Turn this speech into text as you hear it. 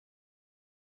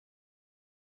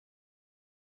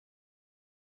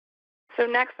So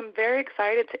next, I'm very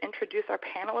excited to introduce our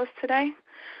panelists today.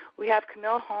 We have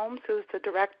Camille Holmes, who is the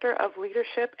Director of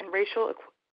Leadership and Racial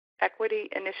Equity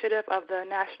Initiative of the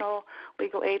National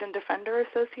Legal Aid and Defender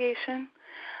Association,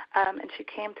 and she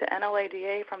came to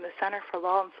NLADA from the Center for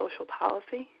Law and Social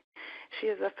Policy. She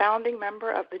is a founding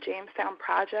member of the Jamestown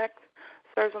Project,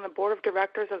 serves on the Board of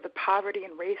Directors of the Poverty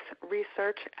and Race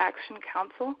Research Action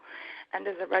Council, and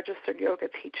is a registered yoga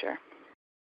teacher.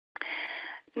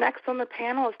 Next on the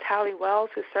panel is Talley Wells,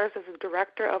 who serves as the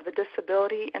Director of the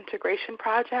Disability Integration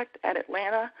Project at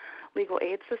Atlanta Legal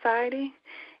Aid Society.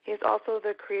 He is also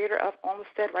the creator of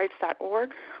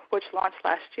OlmsteadRights.org, which launched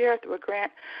last year through a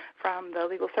grant from the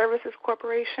Legal Services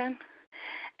Corporation.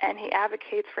 And he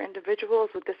advocates for individuals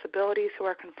with disabilities who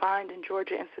are confined in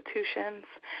Georgia institutions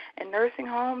and nursing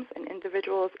homes and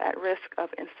individuals at risk of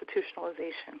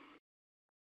institutionalization.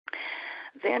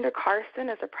 Xander Karsten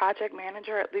is a project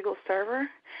manager at Legal Server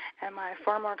and my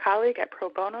former colleague at Pro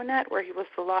Bono Net, where he was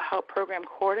the Law Help Program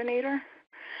Coordinator.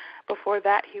 Before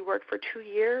that, he worked for 2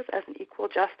 years as an Equal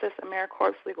Justice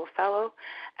AmeriCorps Legal Fellow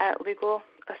at Legal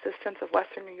Assistance of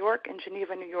Western New York in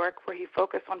Geneva, New York, where he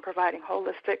focused on providing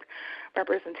holistic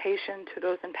representation to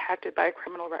those impacted by a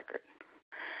criminal record.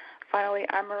 Finally,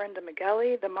 I'm Mirenda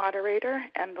Meghelli, the moderator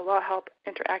and the Law Help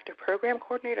Interactive Program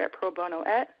Coordinator at Pro Bono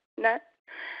Net.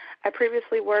 I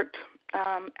previously worked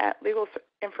at Legal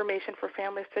Information for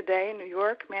Families Today in New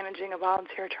York, managing a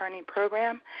volunteer attorney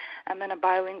program, and then a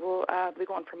bilingual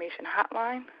legal information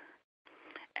hotline.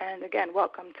 And again,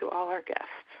 welcome to all our guests.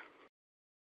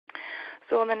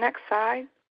 So on the next slide,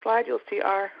 you'll see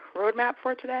our roadmap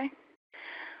for today.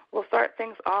 We'll start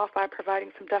things off by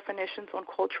providing some definitions on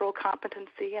cultural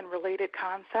competency and related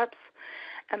concepts,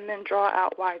 and then draw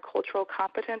out why cultural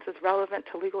competence is relevant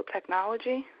to legal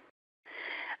technology.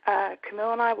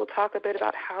 Camille and I will talk a bit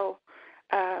about how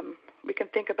we can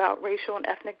think about racial and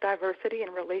ethnic diversity in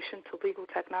relation to legal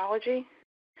technology.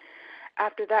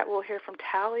 After that, we'll hear from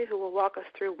Talley, who will walk us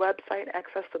through website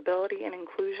accessibility and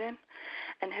inclusion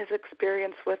and his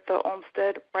experience with the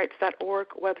OlmsteadRights.org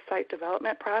website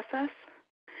development process.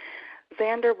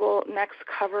 Xander will next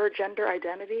cover gender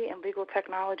identity and legal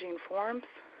technology and forms.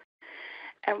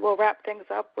 And we'll wrap things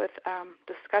up with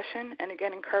discussion, and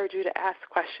again, encourage you to ask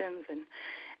questions and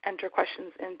enter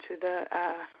questions into the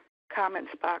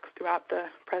comments box throughout the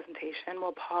presentation.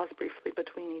 We'll pause briefly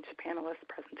between each panelist's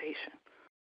presentation.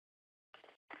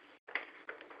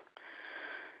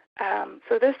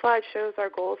 So this slide shows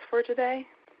our goals for today.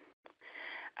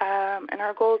 And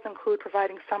our goals include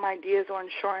providing some ideas on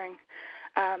ensuring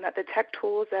that the tech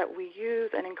tools that we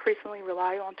use and increasingly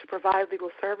rely on to provide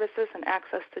legal services and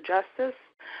access to justice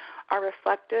are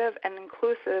reflective and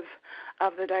inclusive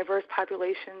of the diverse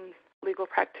populations legal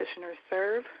practitioners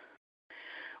serve.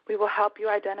 We will help you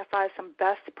identify some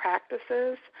best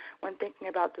practices when thinking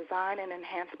about design and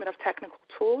enhancement of technical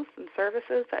tools and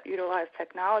services that utilize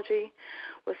technology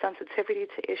with sensitivity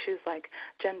to issues like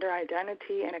gender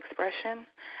identity and expression,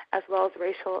 as well as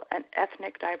racial and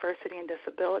ethnic diversity and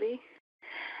disability.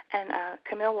 And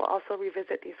Camille will also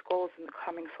revisit these goals in the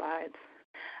coming slides.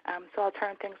 So I'll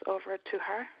turn things over to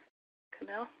her.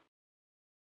 Camille?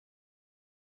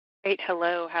 Great.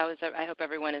 Hello. I hope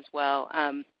everyone is well.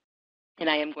 And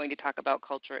I am going to talk about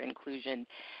culture, inclusion,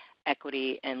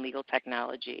 equity, and legal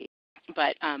technology.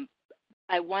 But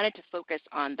I wanted to focus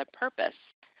on the purpose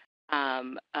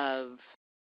of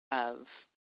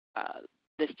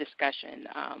this discussion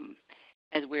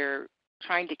as we're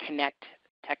trying to connect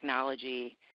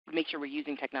technology, make sure we're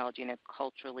using technology in a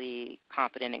culturally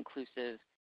competent, inclusive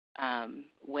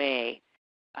way.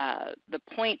 The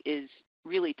point is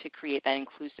really to create that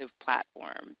inclusive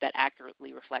platform that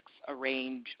accurately reflects a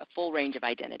full range of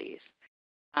identities,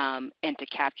 and to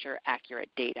capture accurate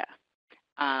data.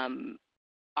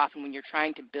 Often when you're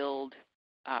trying to build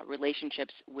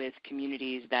relationships with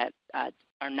communities that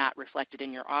are not reflected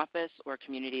in your office or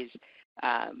communities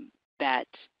that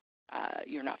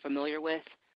you're not familiar with,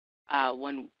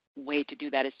 one way to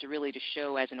do that is to really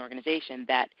show as an organization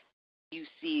that you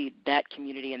see that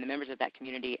community and the members of that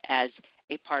community as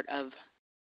a part of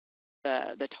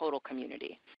the total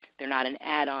community. They're not an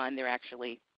add-on; they're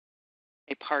actually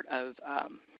a part of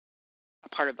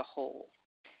the whole.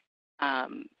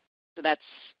 So that's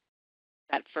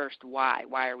that first why.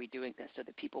 Why are we doing this? So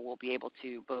that people will be able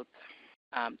to both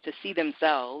to see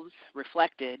themselves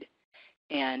reflected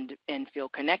and feel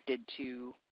connected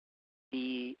to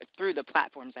through the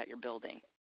platforms that you're building.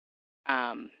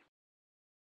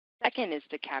 Second is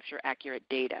to capture accurate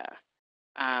data.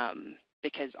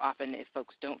 Because often if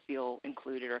folks don't feel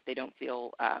included or if they don't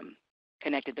feel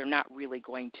connected, they're not really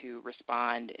going to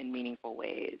respond in meaningful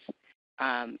ways.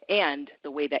 and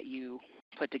the way that you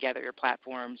put together your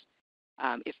platforms,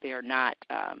 if they are not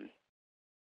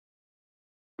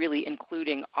really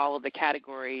including all of the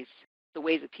categories, the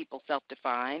ways that people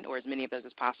self-define, or as many of those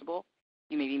as possible,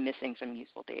 you may be missing some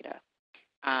useful data.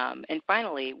 And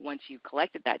finally, once you've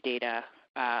collected that data,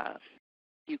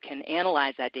 you can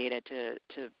analyze that data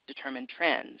to determine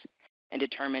trends and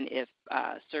determine if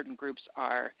certain groups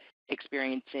are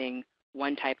experiencing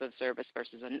one type of service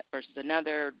versus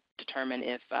another, determine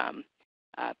if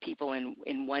people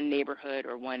in one neighborhood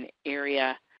or one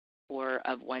area or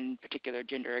of one particular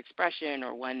gender expression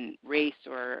or one race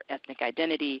or ethnic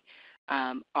identity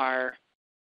are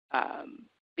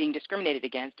being discriminated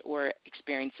against or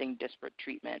experiencing disparate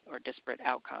treatment or disparate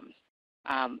outcomes,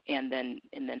 and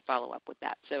then follow up with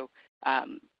that. So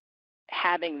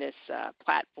having this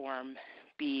platform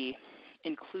be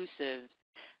inclusive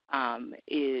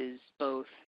is both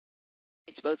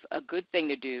a good thing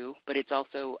to do, but it's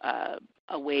also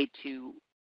a way to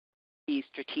be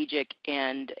strategic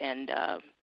and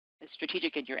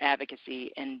strategic in your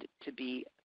advocacy and to be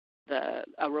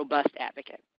a robust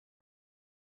advocate.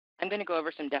 I'm going to go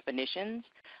over some definitions.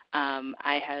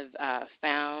 I have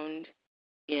found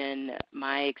in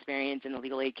my experience in the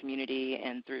legal aid community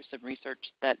and through some research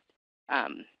that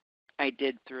I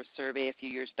did through a survey a few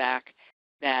years back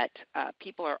that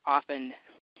people are often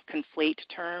conflate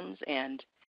terms and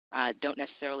don't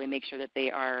necessarily make sure that they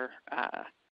are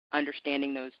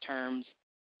understanding those terms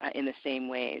in the same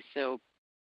way. So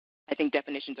I think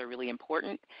definitions are really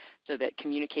important so that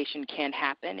communication can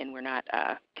happen and we're not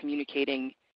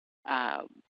communicating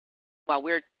while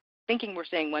we're thinking we're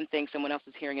saying one thing, someone else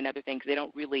is hearing another thing because they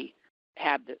don't really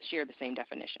share the same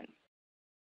definition.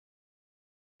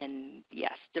 And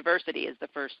yes, diversity is the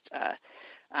first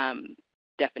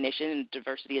definition.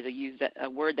 Diversity is a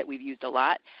word that we've used a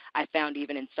lot. I found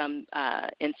even in some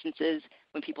instances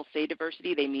when people say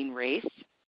diversity, they mean race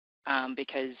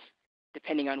because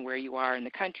depending on where you are in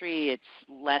the country,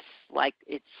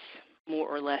 it's more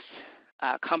or less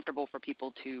comfortable for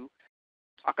people to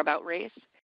talk about race.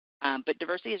 But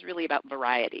diversity is really about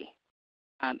variety.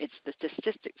 It's the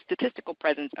statistical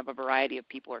presence of a variety of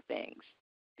people or things.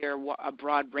 There are a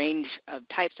broad range of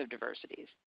types of diversities.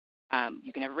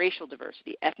 You can have racial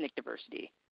diversity, ethnic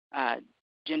diversity,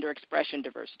 gender expression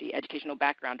diversity, educational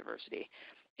background diversity.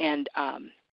 And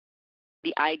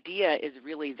the idea is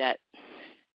really that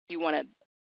you want to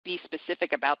be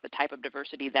specific about the type of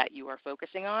diversity that you are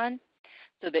focusing on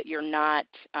so that you're not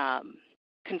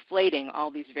conflating all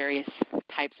these various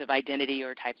types of identity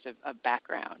or types of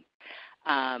background.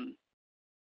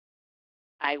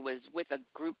 I was with a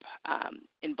group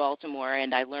in Baltimore,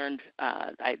 and I learned,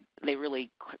 they really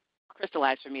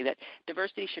crystallized for me that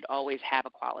diversity should always have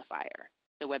a qualifier.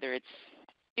 So whether it's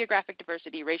geographic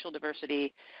diversity, racial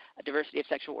diversity, diversity of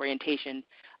sexual orientation,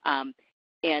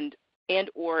 and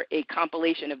or a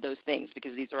compilation of those things,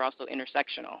 because these are also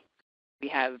intersectional. We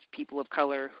have people of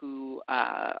color who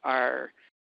are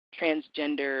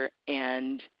transgender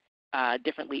and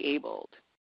differently abled.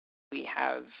 We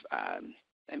have,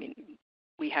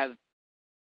 we have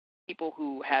people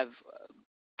who have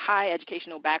high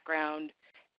educational background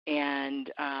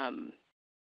and a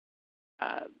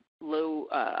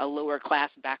lower class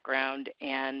background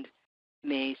and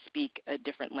may speak a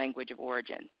different language of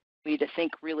origin. We need to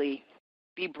think really,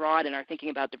 be broad in our thinking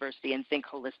about diversity and think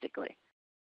holistically.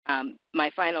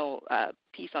 My final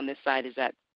piece on this side is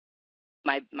that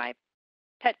my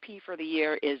pet peeve for the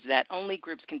year is that only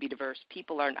groups can be diverse.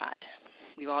 People are not.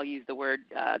 We've all used the word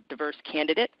diverse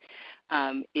candidate.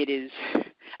 It is,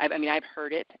 I've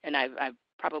heard it, and I've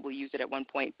probably used it at one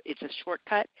point. It's a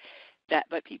shortcut,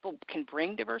 but people can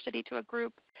bring diversity to a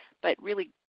group, but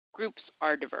really groups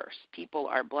are diverse. People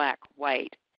are Black,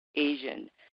 white, Asian,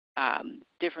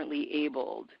 differently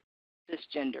abled,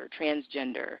 cisgender,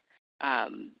 transgender,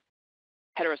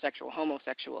 heterosexual,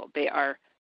 homosexual. They are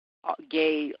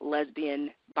gay,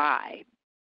 lesbian, bi,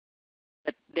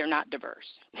 but they're not diverse.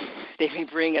 They may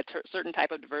bring a certain type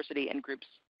of diversity, and groups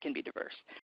can be diverse.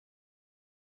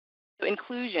 So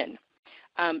inclusion.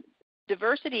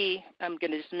 Diversity, I'm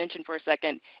going to just mention for a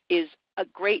second, is a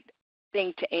great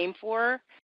thing to aim for.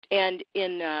 And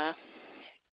in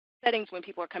settings when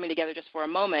people are coming together just for a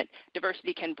moment,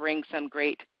 diversity can bring some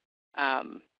great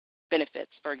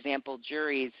benefits. For example,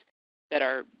 juries that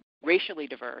are racially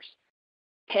diverse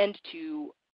tend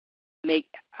to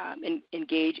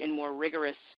engage in more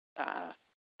rigorous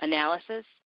analysis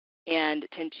and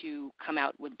tend to come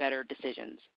out with better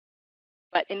decisions.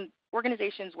 But in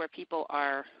organizations where people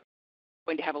are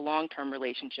going to have a long-term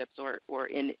relationships or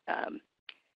in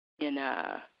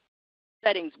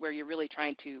settings where you're really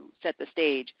trying to set the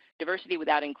stage, diversity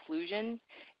without inclusion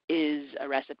is a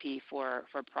recipe for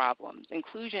problems.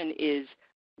 Inclusion is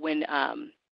when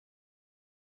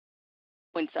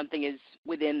something is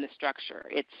within the structure.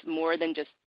 It's more than just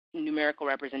numerical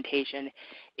representation.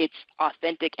 It's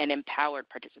authentic and empowered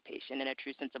participation and a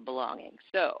true sense of belonging.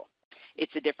 So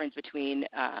it's the difference between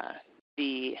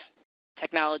the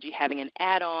technology having an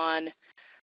add-on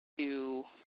to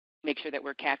make sure that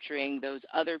we're capturing those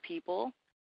other people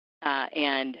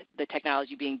and the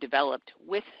technology being developed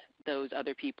with those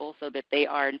other people so that they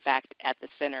are, in fact, at the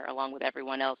center along with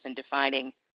everyone else in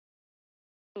defining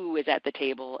who is at the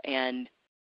table and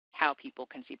how people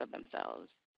conceive of themselves.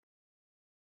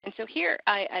 And so here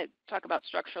I talk about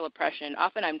structural oppression.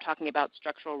 Often I'm talking about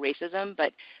structural racism,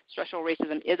 but structural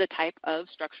racism is a type of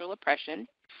structural oppression.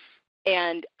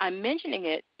 And I'm mentioning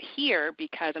it here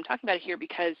because I'm talking about it here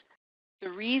because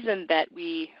the reason that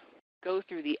we go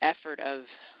through the effort of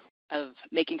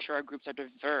making sure our groups are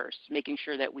diverse, making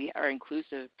sure that we are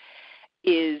inclusive,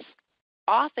 is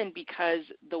often because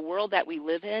the world that we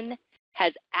live in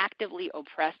has actively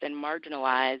oppressed and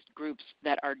marginalized groups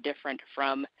that are different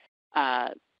from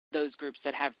those groups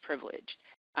that have privilege.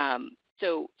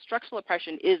 So structural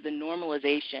oppression is the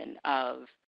normalization of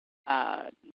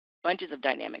bunches of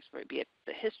dynamics, be it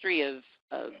the history of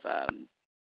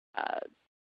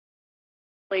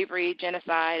slavery,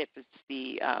 genocide, if it's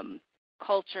the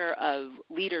culture of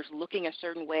leaders looking a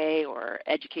certain way or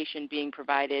education being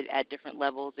provided at different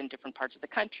levels in different parts of the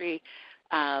country.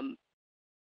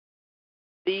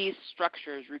 These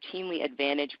structures routinely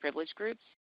advantage privileged groups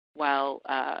while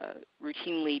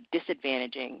routinely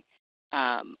disadvantaging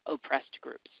oppressed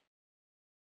groups.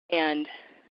 And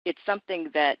it's something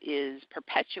that is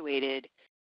perpetuated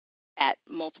at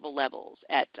multiple levels,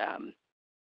 at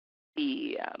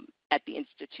the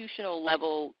institutional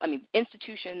level. I mean,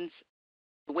 institutions,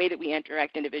 the way that we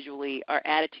interact individually, our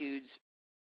attitudes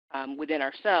within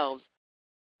ourselves,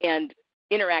 and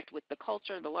interact with the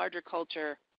culture, the larger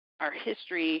culture, our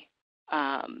history,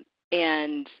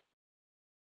 and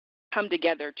come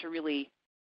together to really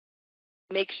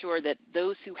make sure that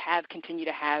those who have continue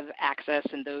to have access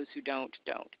and those who don't.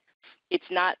 It's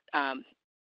not.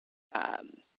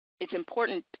 It's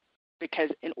important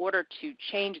because in order to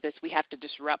change this, we have to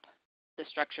disrupt the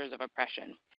structures of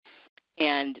oppression.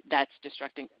 And that's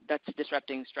disrupting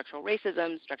structural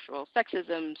racism, structural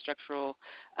sexism, structural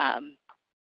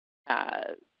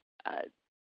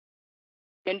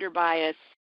gender bias.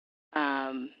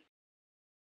 And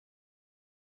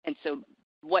so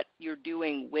what you're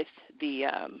doing with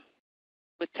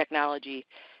with technology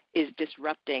is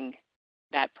disrupting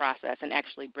that process and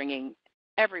actually bringing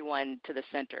everyone to the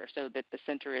center so that the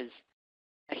center is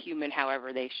a human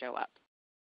however they show up.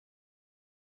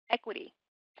 Equity.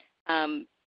 As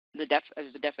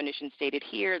the definition stated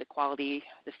here, the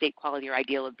state quality or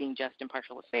ideal of being just,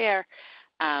 impartial, or fair.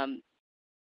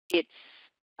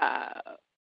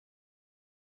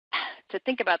 To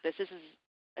think about this is,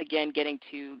 again, getting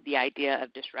to the idea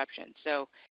of disruption. So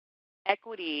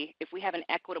equity, if we have an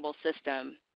equitable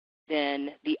system,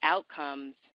 then the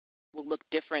outcomes will look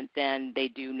different than they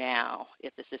do now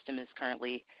if the system is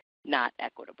currently not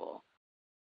equitable.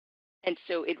 And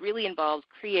so it really involves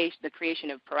the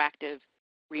creation of proactive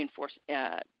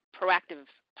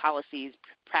policies,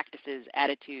 practices,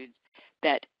 attitudes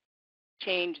that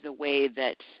change the way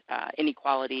that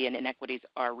inequality and inequities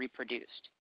are reproduced.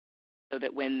 So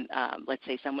that when, let's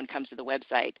say, someone comes to the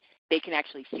website, they can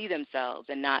actually see themselves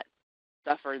and not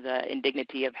suffer the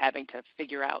indignity of having to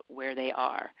figure out where they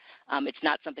are. It's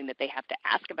not something that they have to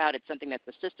ask about. It's something that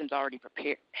the system's already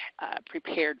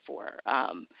prepared for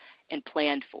and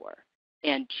planned for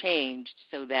and changed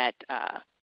so that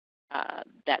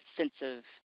that sense of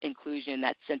inclusion,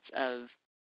 that sense of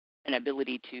an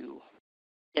ability to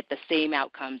get the same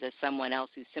outcomes as someone else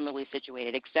who's similarly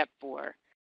situated, except for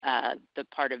the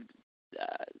part of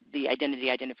the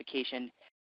identification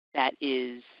that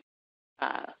is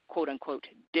quote unquote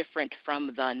different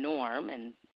from the norm,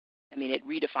 and I mean it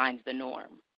redefines the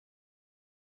norm.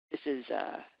 This is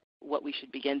what we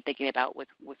should begin thinking about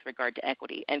with regard to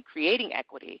equity. And creating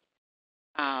equity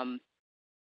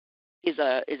is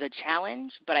a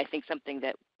challenge, but I think something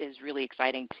that is really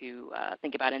exciting to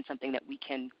think about and something that we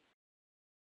can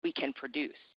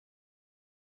produce.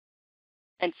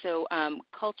 And so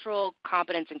cultural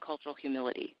competence and cultural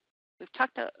humility. We've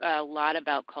talked a lot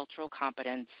about cultural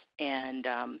competence, and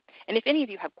if any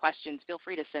of you have questions, feel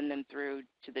free to send them through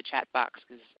to the chat box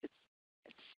because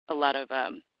it's a lot of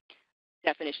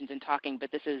definitions and talking,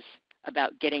 but this is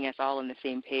about getting us all on the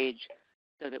same page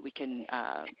so that we can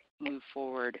move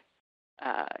forward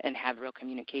and have real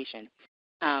communication.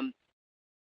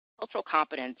 Cultural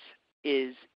competence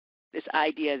is this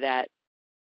idea that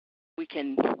we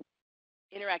can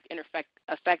interact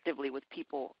effectively with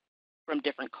people from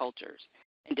different cultures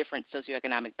and different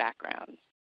socioeconomic backgrounds.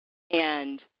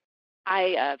 And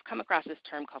I have come across this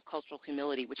term called cultural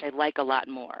humility, which I like a lot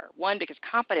more. One, because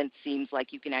competence seems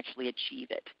like you can actually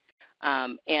achieve it.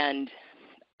 And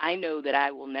I know that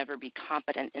I will never be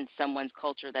competent in someone's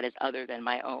culture that is other than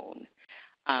my own.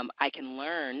 I can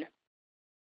learn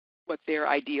what their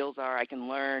ideals are. I can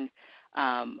learn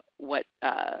what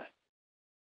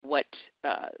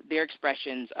their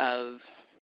expressions of,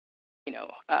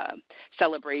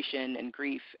 celebration and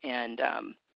grief and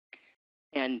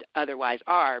otherwise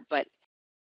are. But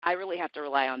I really have to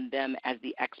rely on them as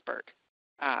the expert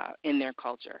in their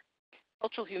culture.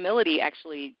 Cultural humility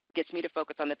actually gets me to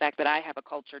focus on the fact that I have a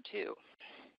culture too.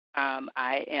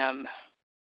 I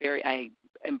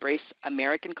embrace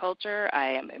American culture. I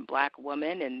am a Black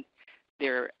woman, and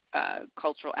there are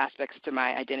cultural aspects to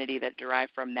my identity that derive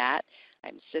from that.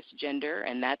 I'm cisgender,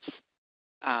 and that's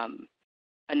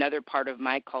another part of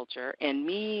my culture. And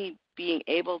me being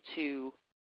able to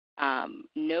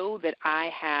know that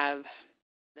I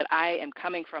am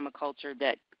coming from a culture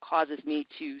that causes me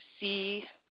to see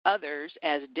others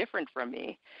as different from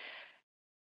me.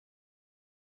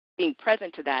 Being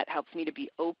present to that helps me to be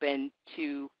open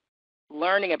to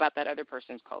learning about that other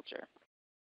person's culture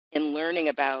and learning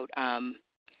about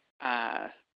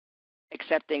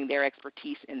accepting their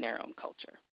expertise in their own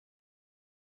culture.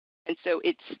 And so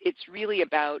it's really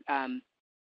about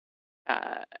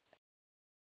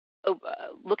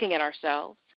looking at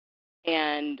ourselves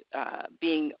and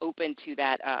being open to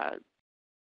that,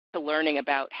 to learning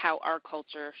about how our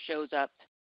culture shows up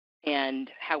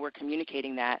and how we're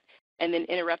communicating that, and then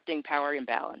interrupting power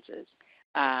imbalances,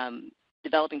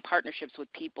 developing partnerships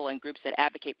with people and groups that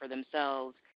advocate for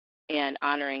themselves, and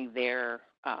honoring their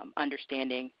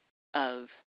understanding of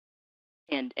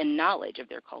and knowledge of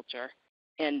their culture,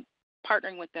 and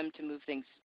partnering with them to move things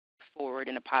forward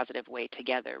in a positive way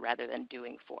together rather than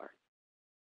doing for.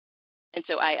 And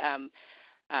so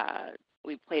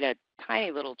we played a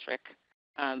tiny little trick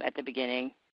at the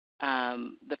beginning.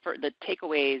 The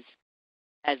takeaways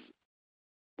as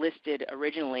listed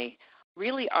originally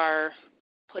really are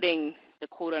putting the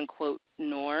quote-unquote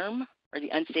norm or the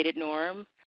unstated norm,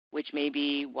 which may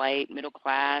be white, middle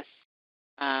class,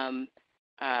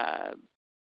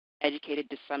 educated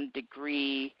to some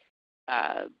degree,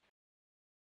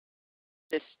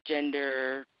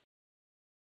 cisgender.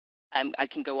 I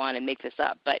can go on and make this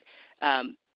up, but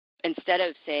instead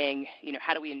of saying,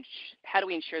 how do we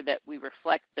ensure that we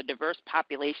reflect the diverse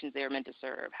populations they are meant to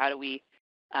serve? How do we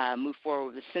move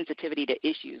forward with sensitivity to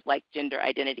issues like gender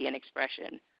identity and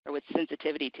expression, or with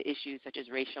sensitivity to issues such as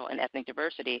racial and ethnic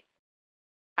diversity?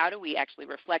 How do we actually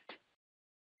reflect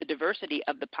the diversity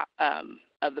of the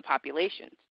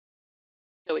populations?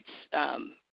 So it's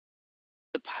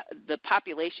the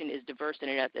population is diverse in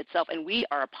and of itself, and we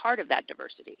are a part of that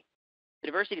diversity. The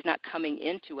diversity is not coming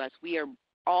into us. We are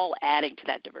all adding to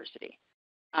that diversity.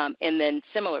 And then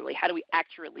similarly, how do we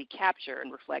accurately capture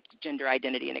and reflect gender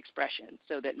identity and expression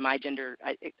so that my gender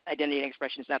identity and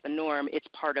expression is not the norm, it's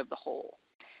part of the whole?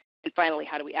 And finally,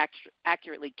 how do we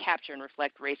accurately capture and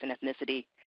reflect race and ethnicity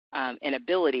and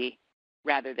ability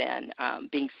rather than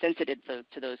being sensitive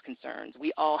to those concerns?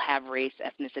 We all have race,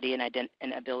 ethnicity,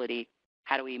 and ability.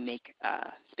 How do we make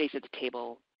space at the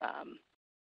table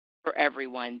for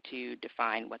everyone to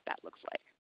define what that looks like?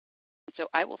 So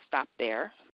I will stop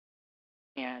there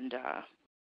and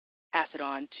pass it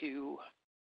on to,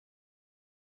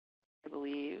 I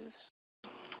believe,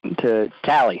 to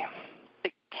Talley.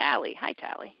 Talley. Hi,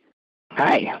 Talley.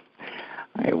 Hi.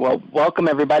 All right, well, welcome,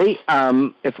 everybody.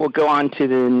 If we'll go on to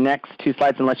the next two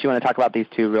slides, unless you want to talk about these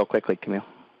two real quickly, Camille.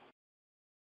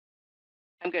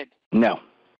 I'm good. No.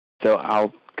 So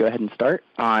I'll go ahead and start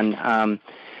on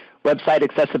website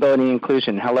accessibility and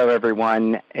inclusion. Hello,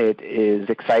 everyone. It is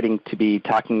exciting to be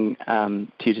talking to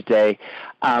you today.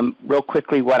 Real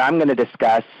quickly, what I'm going to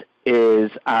discuss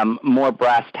is more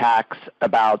brass tacks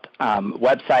about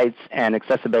websites and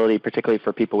accessibility, particularly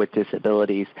for people with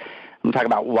disabilities. I'm going to talk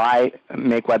about why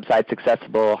make websites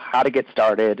accessible, how to get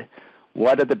started,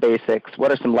 what are the basics,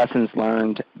 what are some lessons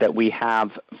learned that we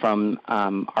have from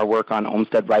our work on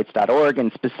olmstedrights.org,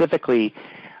 and specifically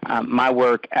my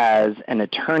work as an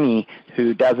attorney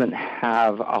who doesn't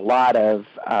have a lot of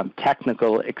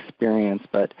technical experience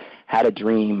but had a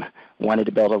dream, wanted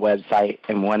to build a website,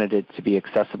 and wanted it to be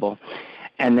accessible.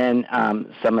 And then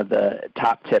some of the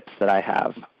top tips that I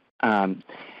have.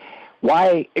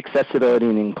 Why accessibility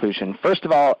and inclusion? First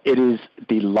of all, it is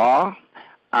the law.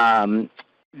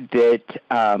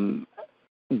 that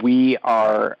we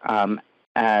are,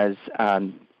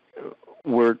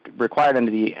 we're required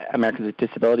under the Americans with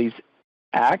Disabilities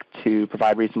Act to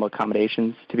provide reasonable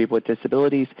accommodations to people with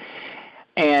disabilities.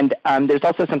 And there's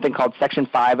also something called Section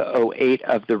 508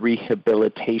 of the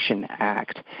Rehabilitation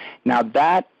Act. Now,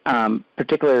 that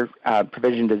particular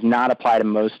provision does not apply to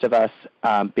most of us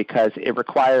because it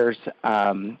requires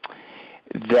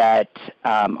that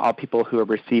all people who are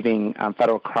receiving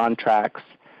federal contracts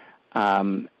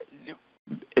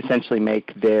essentially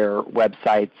make their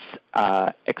websites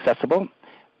accessible,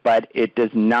 but it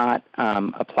does not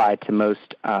apply to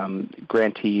most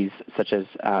grantees, such as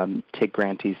TIG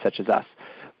grantees such as us.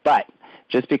 But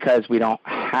just because we don't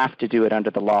have to do it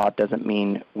under the law doesn't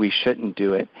mean we shouldn't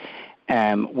do it.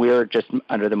 We're just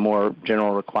under the more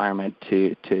general requirement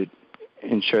to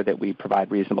ensure that we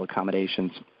provide reasonable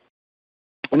accommodations.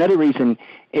 Another reason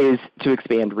is to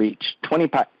expand reach.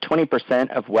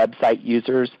 20% of website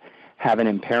users have an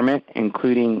impairment,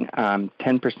 including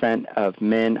 10% of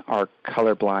men are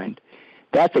colorblind.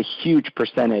 That's a huge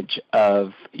percentage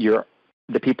of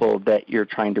the people that you're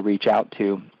trying to reach out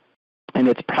to. And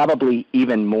it's probably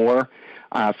even more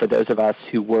for those of us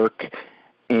who work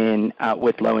in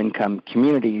with low-income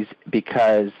communities,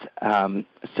 because the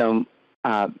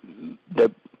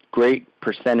great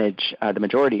percentage, the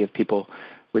majority of people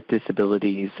with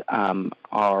disabilities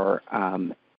are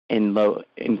in the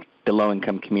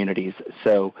low-income communities.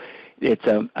 So it's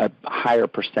a higher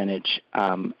percentage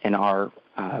in our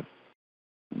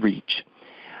reach.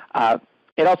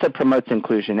 It also promotes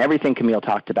inclusion. Everything Camille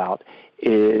talked about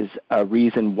is a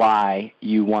reason why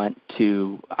you want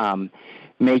to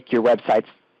make your websites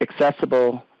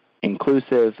accessible,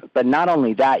 inclusive, but not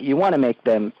only that, you want to make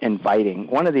them inviting.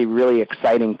 One of the really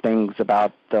exciting things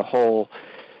about the whole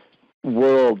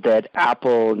world that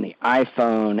Apple and the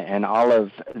iPhone and all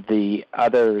of the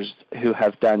others who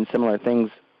have done similar things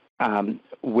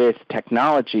with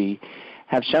technology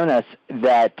have shown us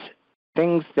that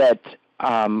things that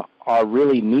are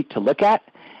really neat to look at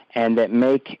and that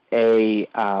make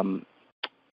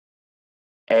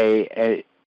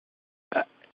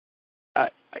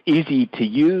easy to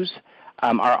use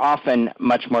are often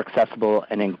much more accessible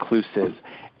and inclusive.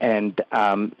 And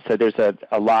so there's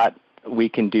a lot we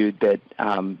can do that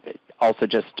also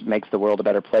just makes the world a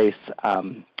better place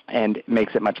and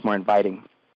makes it much more inviting.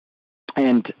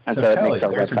 And so it makes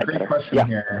our website better. There's a great question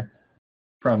here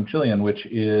from Jillian, which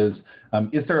is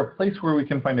there a place where we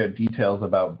can find out details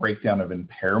about breakdown of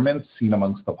impairments seen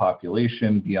amongst the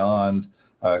population beyond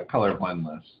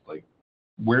colorblindness? Like,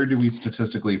 where do we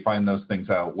statistically find those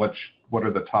things out? What are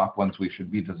the top ones we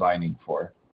should be designing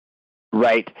for?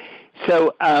 Right.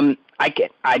 So I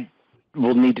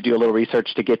will need to do a little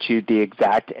research to get you the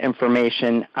exact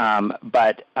information,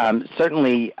 but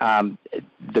certainly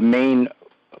the main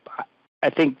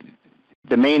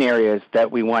areas that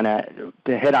we want to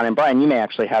hit on, and Brian, you may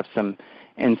actually have some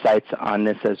insights on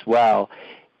this as well,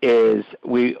 is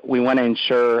we want to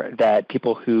ensure that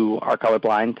people who are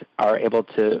colorblind are able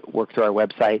to work through our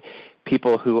website.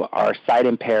 People who are sight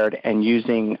impaired and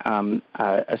using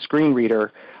a screen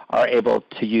reader are able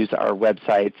to use our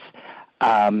websites.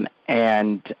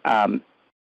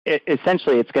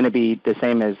 Essentially, it's going to be the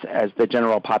same as the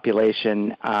general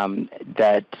population,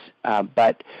 but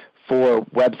for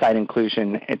website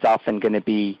inclusion, it's often going to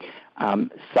be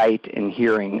sight and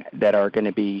hearing that are going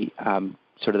to be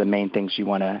sort of the main things you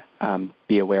want to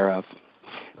be aware of.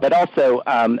 But also,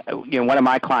 one of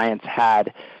my clients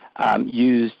had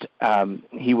he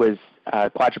was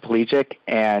quadriplegic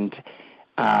and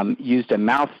used a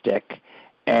mouse stick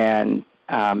and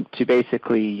to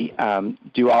basically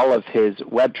do all of his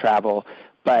web travel,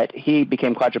 but he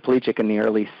became quadriplegic in the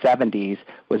early 70s,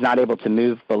 was not able to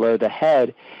move below the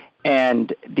head,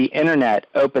 and the internet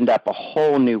opened up a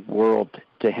whole new world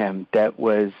to him that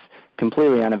was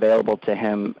completely unavailable to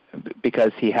him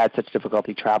because he had such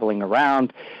difficulty traveling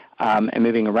around and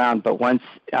moving around. But once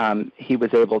he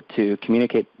was able to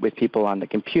communicate with people on the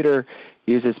computer,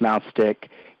 use his mouse stick,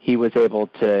 he was able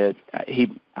to,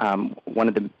 one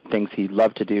of the things he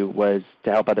loved to do was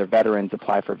to help other veterans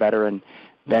apply for veteran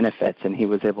benefits, and he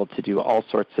was able to do all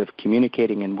sorts of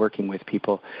communicating and working with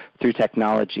people through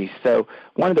technology. So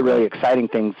one of the really exciting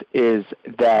things is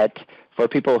that for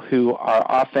people who are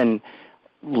often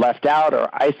left out or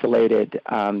isolated,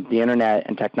 the internet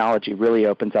and technology really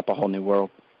opens up a whole new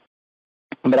world.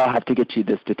 But I'll have to get you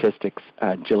the statistics,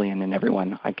 Jillian and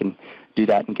everyone. I can do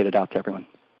that and get it out to everyone.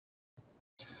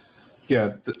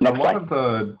 Yeah, a lot of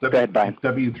the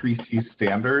W3C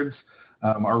standards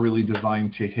are really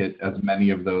designed to hit as many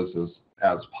of those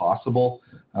as possible.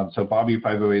 So Bobby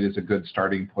 508 is a good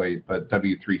starting point, but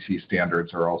W3C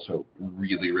standards are also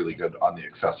really, really good on the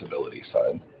accessibility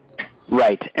side.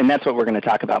 Right, and that's what we're going to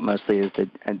talk about mostly is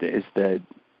the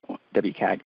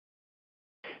WCAG.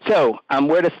 So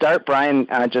where to start? Brian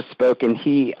just spoke, and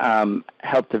he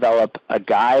helped develop a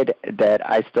guide that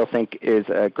I still think is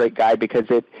a great guide because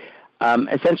it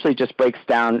essentially just breaks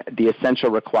down the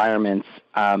essential requirements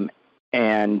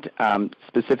and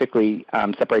specifically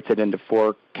separates it into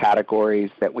 4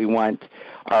 categories that we want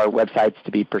our websites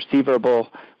to be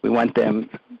perceivable. We want them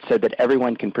so that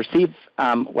everyone can perceive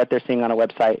what they're seeing on a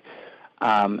website.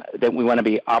 That we want to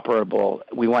be operable.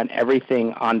 We want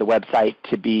everything on the website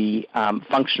to be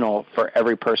functional for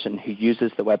every person who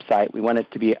uses the website. We want it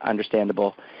to be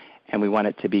understandable, and we want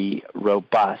it to be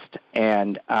robust.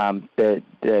 And the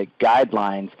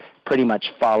guidelines pretty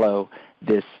much follow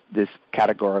this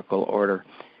categorical order.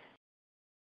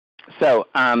 So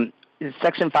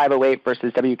Section 508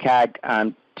 versus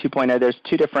WCAG 2.0, there's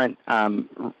 2 different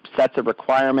sets of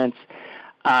requirements.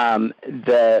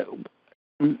 The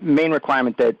main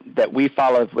requirement that we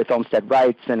follow with Olmstead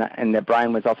rights and that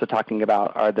Brian was also talking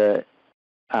about are the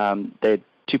 2.0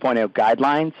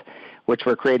 guidelines, which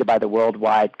were created by the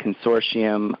Worldwide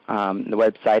Consortium, the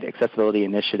Website Accessibility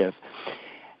Initiative.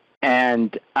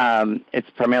 And it's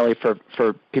primarily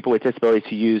for people with disabilities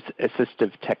who use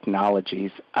assistive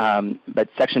technologies. But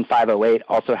Section 508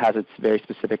 also has its very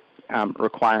specific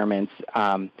requirements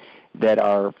that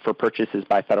are for purchases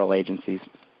by federal agencies.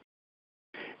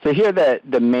 So here are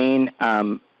the main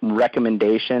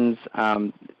recommendations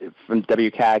from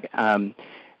WCAG.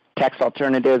 Text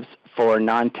alternatives for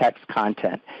non-text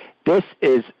content. This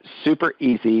is super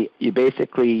easy. You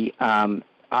basically,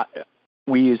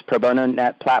 we use Pro Bono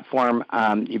Net platform.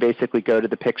 You basically go to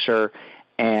the picture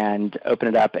and open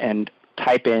it up and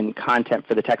type in content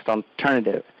for the text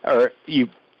alternative, or you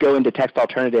go into text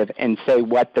alternative and say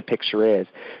what the picture is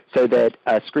so that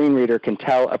a screen reader can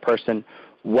tell a person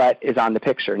what is on the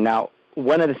picture. Now,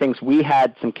 one of the things we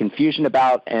had some confusion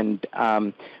about and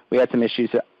we had some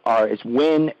issues is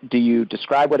when do you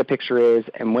describe what a picture is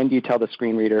and when do you tell the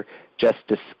screen reader just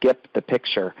to skip the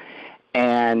picture?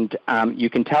 And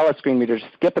you can tell a screen reader to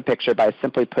skip a picture by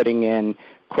simply putting in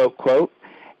quote, quote,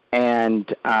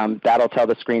 and that'll tell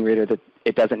the screen reader that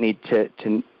it doesn't need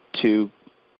to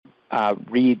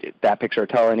read that picture or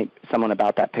tell someone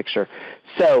about that picture.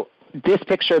 So this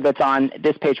picture that's on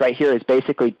this page right here is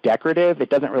basically decorative. It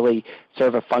doesn't really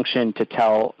serve a function to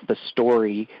tell the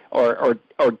story or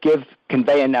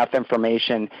convey enough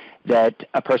information that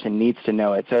a person needs to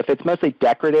know it. So if it's mostly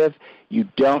decorative, you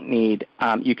don't need,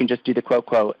 you can just do the quote,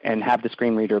 quote, and have the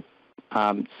screen reader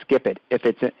skip it.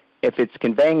 If it's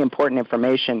conveying important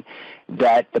information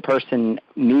that the person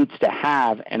needs to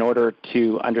have in order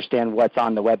to understand what's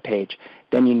on the web page,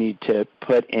 then you need to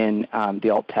put in the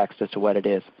alt text as to what it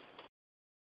is.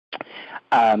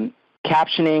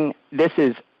 Captioning, this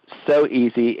is so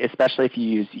easy, especially if you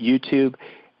use YouTube.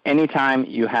 Anytime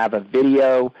you have a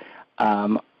video,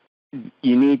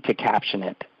 you need to caption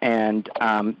it. And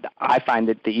I find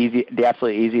that the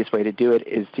absolutely easiest way to do it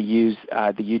is to use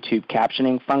the YouTube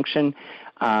captioning function.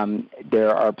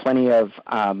 There are plenty of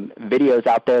videos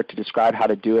out there to describe how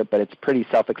to do it, but it's pretty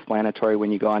self-explanatory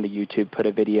when you go onto YouTube, put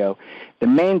a video. The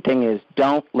main thing is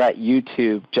don't let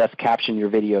YouTube just caption your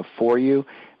video for you,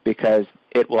 because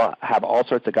it will have all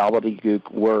sorts of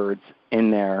gobbledygook words in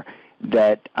there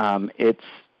that its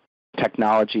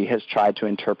technology has tried to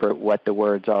interpret what the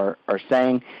words are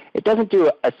saying. It doesn't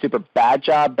do a super bad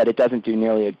job, but it doesn't do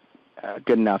nearly a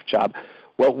good enough job.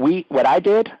 What I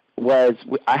did was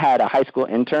I had a high school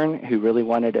intern who really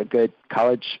wanted a good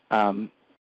college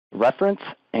reference,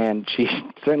 and she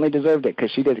certainly deserved it because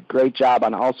she did a great job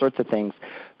on all sorts of things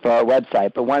for our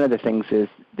website. But one of the things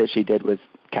that she did was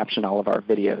caption all of our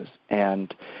videos,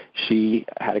 and she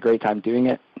had a great time doing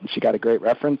it. She got a great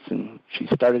reference, and she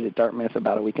started at Dartmouth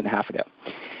about a week and a half ago.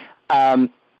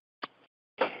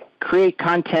 Create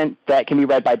content that can be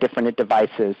read by different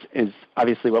devices is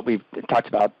obviously what we've talked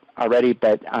about already,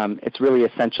 but it's really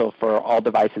essential for all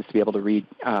devices to be able to read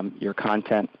your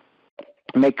content.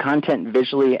 Make content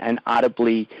visually and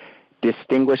audibly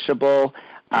distinguishable.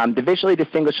 The visually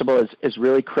distinguishable is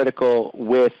really critical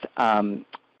with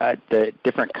the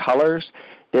different colors.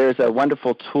 There's a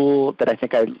wonderful tool that I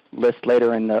think I list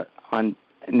later in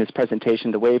this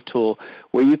presentation, the Wave tool,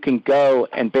 where you can go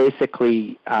and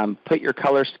basically put your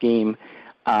color scheme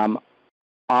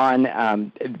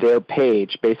on their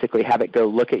page, basically have it go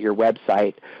look at your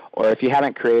website. Or if you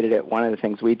haven't created it, one of the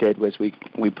things we did was we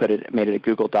made it a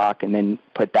Google Doc and then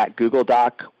put that Google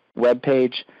Doc web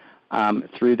page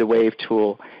through the wave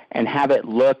tool and have it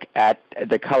look at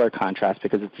the color contrast,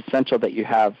 because it's essential that you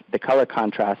have the color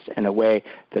contrast in a way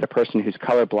that a person who's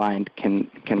colorblind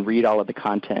can read all of the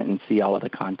content and see all of the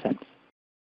content.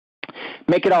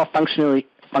 Make it all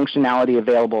functionality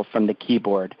available from the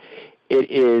keyboard.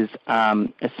 It is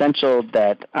essential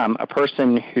that a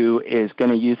person who is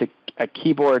going to use a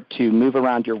keyboard to move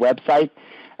around your website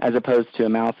as opposed to a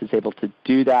mouse is able to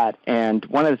do that. And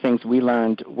one of the things we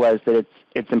learned was that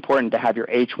it's important to have your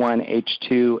H1,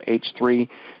 H2, H3,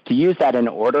 to use that in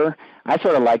order. I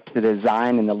sort of liked the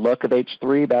design and the look of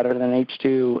H3 better than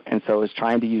H2, and so I was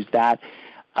trying to use that,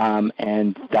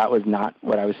 and that was not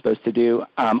what I was supposed to do.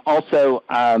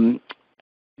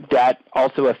 That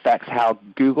also affects how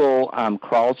Google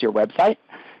crawls your website.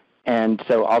 And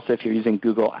so also if you're using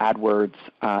Google AdWords,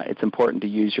 it's important to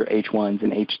use your H1s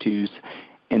and H2s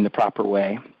in the proper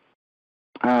way.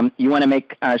 You want to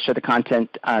make sure the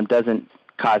content doesn't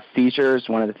cause seizures.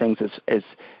 One of the things is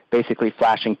basically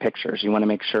flashing pictures. You want to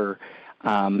make sure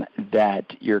that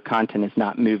your content is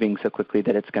not moving so quickly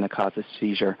that it's going to cause a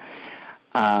seizure.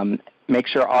 Make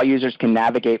sure all users can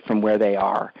navigate from where they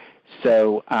are.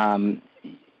 So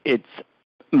it's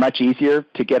much easier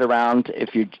to get around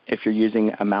if you're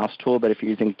using a mouse tool, but if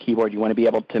you're using a keyboard, you want to be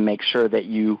able to make sure that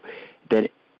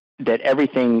that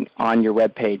everything on your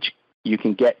web page, you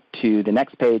can get to the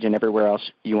next page and everywhere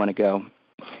else you want to go.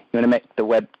 You want to make the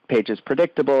web pages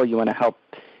predictable. You want to help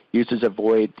users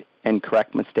avoid and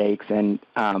correct mistakes and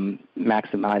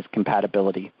maximize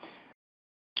compatibility.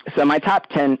 So my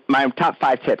top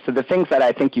 5 tips. So the things that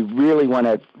I think you really want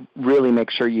to really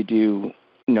make sure you do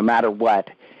no matter what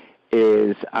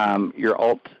is your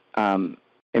alt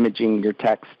imaging your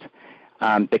text.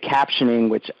 The captioning,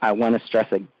 which I want to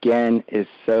stress again, is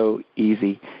so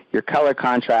easy. Your color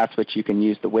contrast, which you can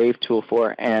use the wave tool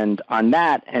for. And on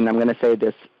that, and I'm going to say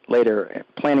this later,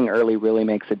 planning early really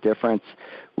makes a difference.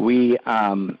 We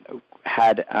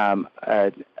had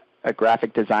a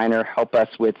graphic designer help us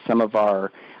with some of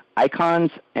our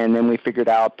icons, and then we figured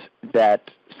out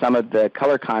that some of the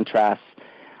color contrasts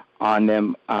on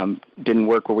them didn't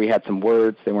work, where we had some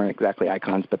words. They weren't exactly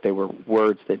icons, but they were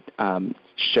words that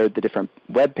showed the different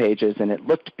web pages, and it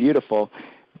looked beautiful,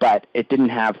 but it didn't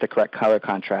have the correct color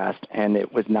contrast, and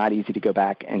it was not easy to go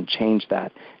back and change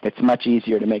that. It's much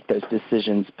easier to make those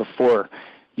decisions before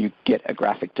you get a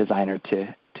graphic designer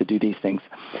to do these things.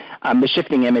 The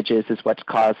shifting images is what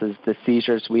causes the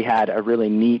seizures. We had a really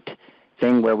neat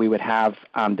thing where we would have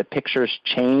the pictures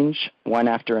change one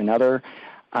after another,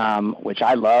 which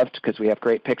I loved because we have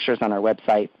great pictures on our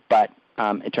website, but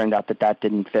it turned out that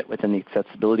didn't fit within the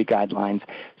accessibility guidelines.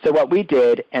 So what we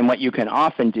did, and what you can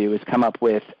often do, is come up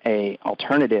with an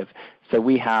alternative. So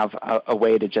we have a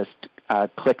way to just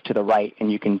click to the right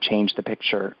and you can change the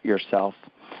picture yourself.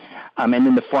 And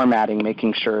then the formatting,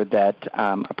 making sure that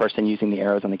a person using the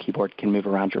arrows on the keyboard can move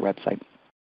around your website.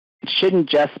 It shouldn't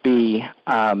just be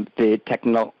the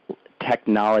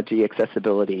technology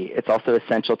accessibility. It's also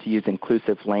essential to use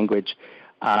inclusive language.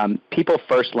 People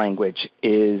first language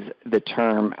is the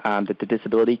term that the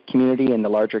disability community and the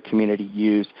larger community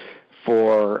use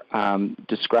for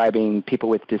describing people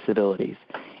with disabilities.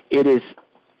 It is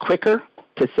quicker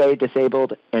to say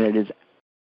disabled, and it is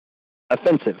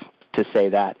offensive to say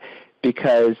that,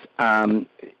 because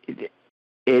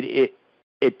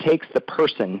it takes the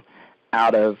person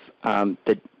out of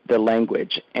the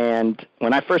language. And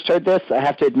when I first heard this, I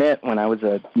have to admit, when I was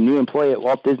a new employee at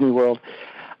Walt Disney World,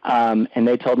 and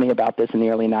they told me about this in the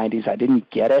early 90s, I didn't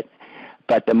get it.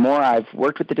 But the more I've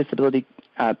worked with the disability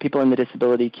people in the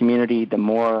disability community, the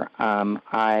more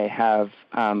I have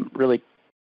really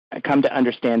come to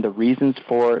understand the reasons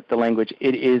for the language.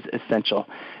 It is essential.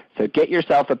 So get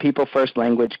yourself a People First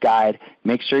language guide.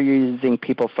 Make sure you're using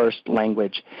People First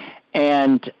language.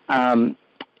 And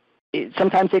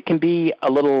sometimes it can be a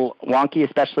little wonky,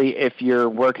 especially if you're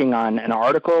working on an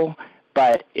article,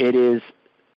 but it is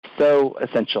so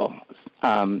essential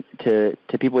to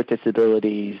people with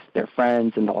disabilities, their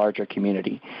friends, and the larger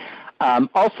community.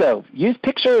 Also, use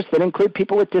pictures that include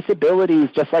people with disabilities,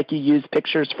 just like you use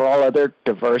pictures for all other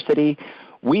diversity.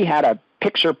 We had a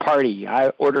picture party. I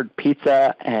ordered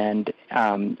pizza, and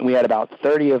we had about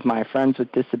 30 of my friends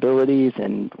with disabilities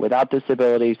and without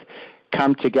disabilities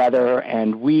come together,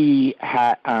 and we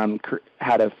had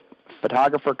a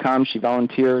photographer come. She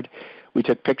volunteered. We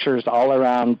took pictures all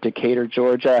around Decatur,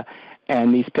 Georgia,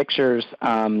 and these pictures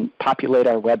populate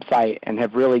our website and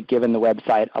have really given the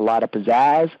website a lot of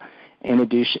pizzazz in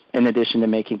addition to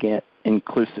making it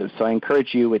inclusive. So I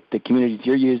encourage you, with the communities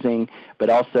you're using, but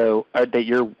also that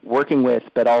you're working with,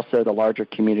 but also the larger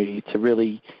community, to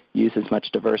really use as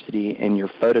much diversity in your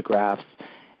photographs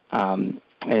and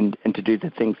to do the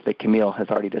things that Camille has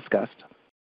already discussed.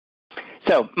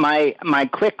 So my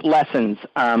quick lessons,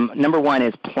 number one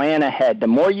is plan ahead. The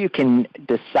more you can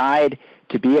decide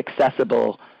to be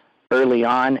accessible early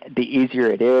on, the easier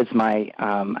it is. My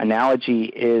analogy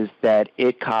is that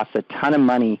it costs a ton of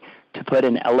money to put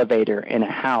an elevator in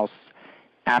a house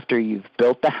after you've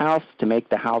built the house to make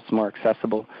the house more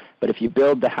accessible. But if you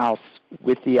build the house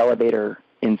with the elevator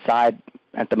inside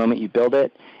at the moment you build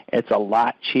it, it's a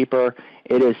lot cheaper.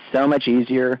 It is so much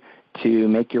easier to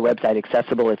make your website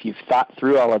accessible if you've thought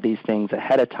through all of these things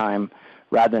ahead of time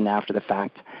rather than after the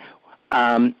fact.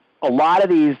 A lot of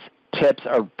these tips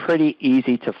are pretty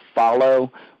easy to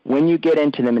follow. When you get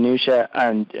into the minutia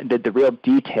and the real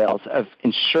details of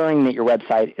ensuring that your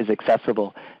website is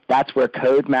accessible, that's where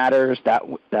code matters.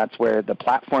 That's where the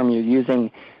platform you're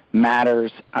using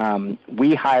matters.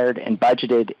 We hired and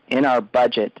budgeted in our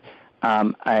budget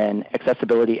an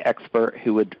accessibility expert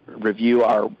who would review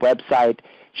our website.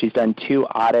 She's done 2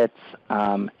 audits,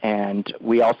 and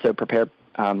we also prepared,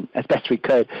 as best we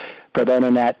could, pro bono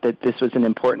net, that this was an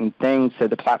important thing. So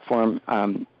the platform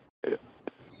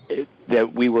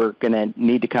that we were going to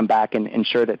need to come back and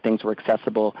ensure that things were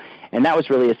accessible. And that was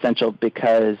really essential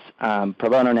because pro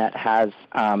bono net has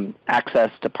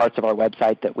access to parts of our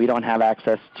website that we don't have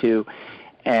access to.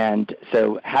 And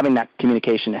so having that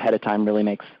communication ahead of time really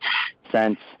makes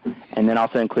sense. And then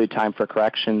also include time for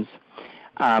corrections.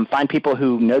 Find people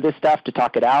who know this stuff to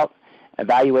talk it out,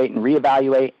 evaluate and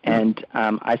reevaluate, and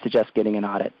I suggest getting an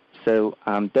audit. So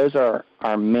those are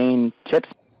our main tips.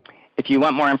 If you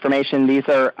want more information, these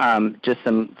are just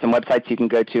some websites you can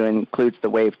go to, and includes the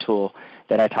WAVE tool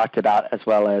that I talked about, as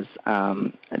well as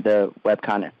the Web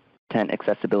Content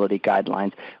Accessibility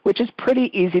Guidelines, which is pretty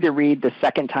easy to read the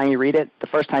second time you read it. The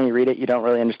first time you read it, you don't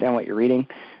really understand what you're reading.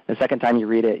 The second time you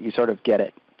read it, you sort of get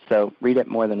it. So read it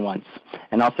more than once.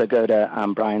 And also go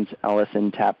to Brian's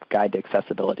Ellison TAP Guide to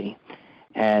Accessibility.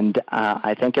 And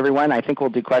I thank everyone. I think we'll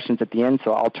do questions at the end,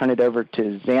 so I'll turn it over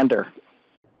to Xander.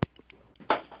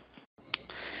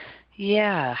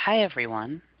 Yeah, hi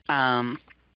everyone. I'm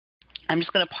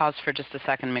just going to pause for just a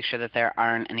second to make sure that there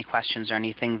aren't any questions or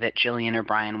anything that Jillian or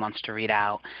Brian wants to read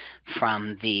out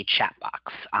from the chat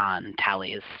box on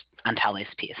Talley's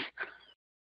piece.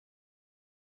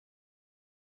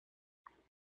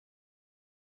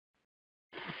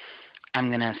 I'm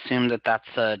going to assume that that's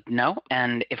a no,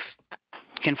 and if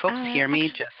can folks hear me?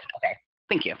 Just okay.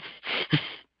 Thank you.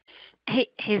 Hey,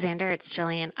 Xander, it's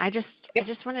Jillian. I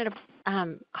just wanted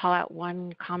to call out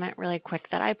one comment really quick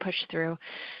that I pushed through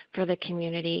for the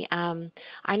community.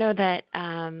 I know that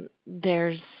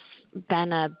there's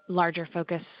been a larger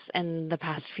focus in the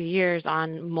past few years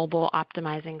on mobile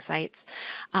optimizing sites.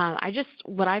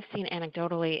 What I've seen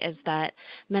anecdotally is that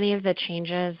many of the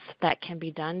changes that can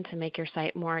be done to make your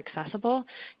site more accessible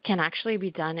can actually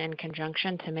be done in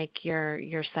conjunction to make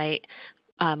your site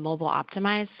mobile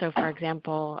optimized. So for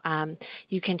example,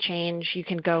 you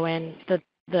can go in,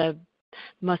 the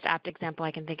most apt example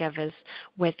I can think of is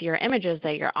with your images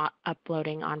that you're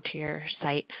uploading onto your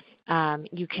site.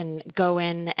 You can go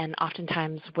in, and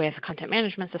oftentimes with content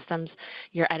management systems,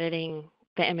 you're editing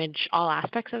the image, all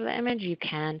aspects of the image. You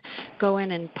can go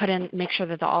in and make sure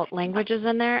that the alt language is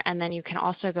in there, and then you can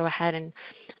also go ahead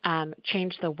and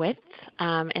change the width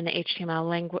in the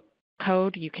HTML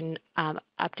code. You can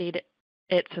update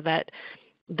it so that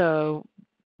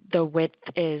the width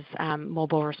is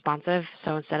mobile responsive.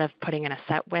 So instead of putting in a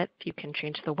set width, you can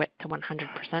change the width to 100%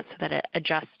 so that it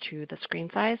adjusts to the screen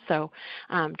size. So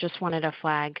just wanted to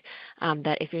flag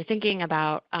that if you're thinking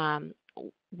about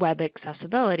web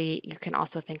accessibility, you can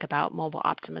also think about mobile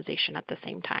optimization at the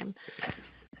same time.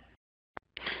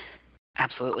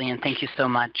 Absolutely, and thank you so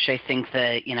much. I think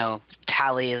that,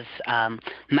 Talley's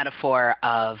metaphor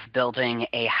of building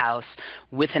a house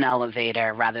with an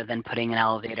elevator rather than putting an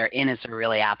elevator in is a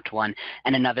really apt one.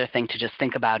 And another thing to just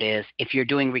think about is if you're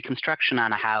doing reconstruction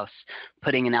on a house,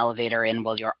 putting an elevator in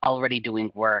while you're already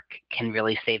doing work can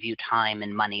really save you time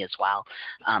and money as well.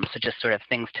 So just sort of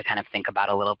things to kind of think about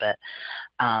a little bit.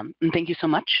 And thank you so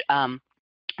much.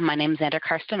 My name is Xander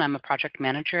Karsten. I'm a project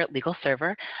manager at Legal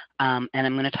Server, and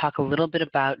I'm going to talk a little bit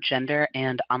about gender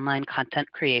and online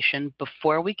content creation.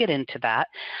 Before we get into that,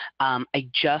 I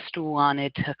just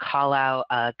wanted to call out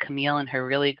Camille and her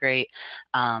really great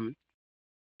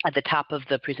at the top of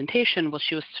the presentation, while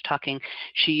she was talking,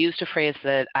 she used a phrase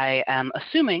that I am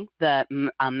assuming that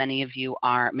many of you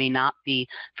may not be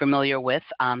familiar with,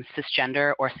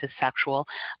 cisgender or cissexual.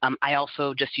 I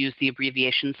also just use the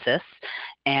abbreviation cis,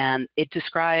 and it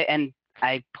describes, and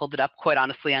I pulled it up quite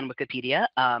honestly on Wikipedia,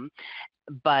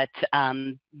 but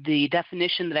the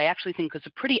definition that I actually think is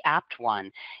a pretty apt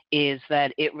one is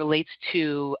that it relates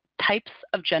to types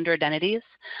of gender identities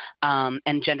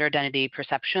and gender identity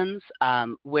perceptions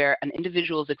where an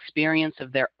individual's experience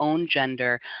of their own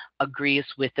gender agrees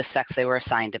with the sex they were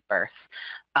assigned at birth.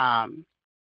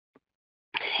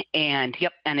 And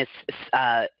yep, and it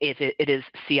is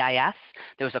CIS.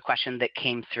 There was a question that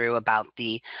came through about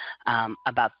the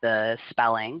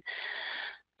spelling.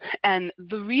 And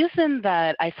the reason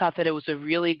that I thought that it was a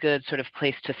really good sort of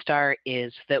place to start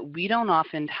is that we don't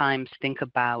oftentimes think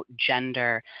about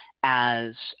gender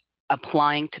as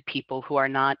applying to people who are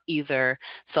not either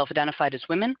self-identified as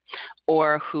women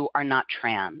or who are not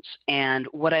trans. And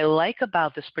what I like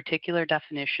about this particular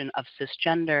definition of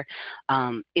cisgender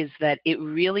is that it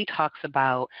really talks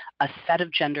about a set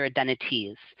of gender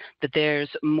identities, that there's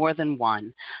more than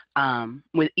one,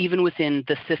 even within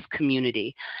the cis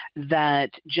community, that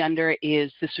gender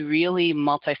is this really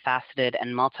multifaceted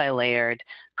and multi-layered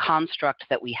construct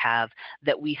that we have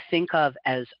that we think of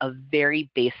as a very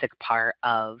basic part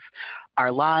of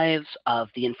our lives, of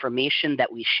the information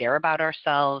that we share about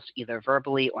ourselves, either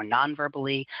verbally or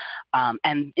non-verbally,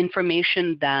 and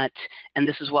information that, and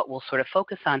this is what we'll sort of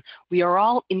focus on, we are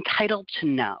all entitled to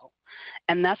know.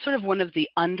 And that's sort of one of the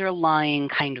underlying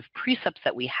kind of precepts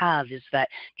that we have, is that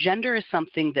gender is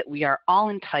something that we are all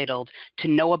entitled to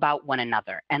know about one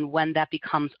another. And when that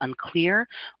becomes unclear,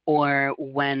 or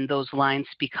when those lines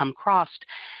become crossed,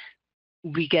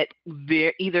 we get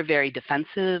either very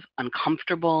defensive,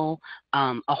 uncomfortable,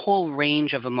 a whole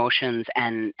range of emotions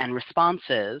and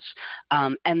responses.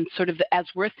 And sort of as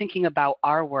we're thinking about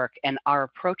our work and our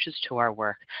approaches to our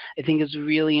work, I think it's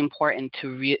really important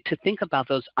to think about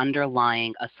those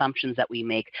underlying assumptions that we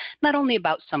make, not only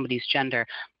about somebody's gender,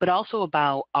 but also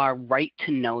about our right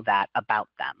to know that about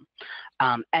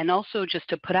them. And also just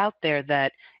to put out there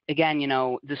that, again, you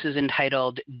know, this is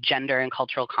entitled Gender and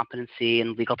Cultural Competency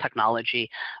in Legal Technology,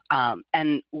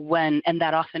 and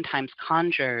that oftentimes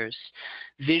conjures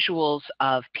visuals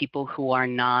of people who are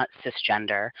not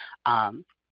cisgender,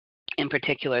 in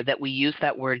particular, that we use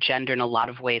that word gender in a lot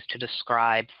of ways to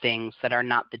describe things that are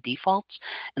not the default,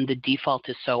 and the default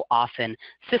is so often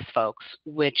cis folks,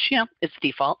 which, you know, it's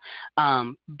default,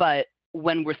 but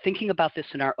when we're thinking about this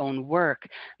in our own work,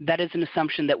 that is an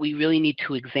assumption that we really need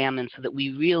to examine so that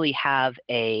we really have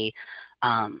a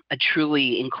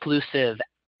truly inclusive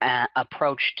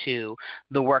approach to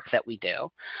the work that we do.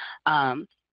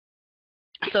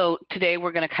 So today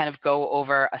we're going to kind of go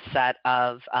over a set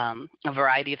of a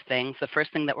variety of things. The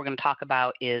first thing that we're going to talk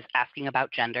about is asking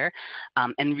about gender,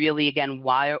 and really, again,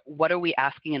 what are we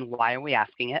asking and why are we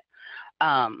asking it?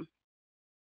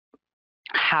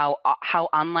 How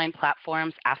online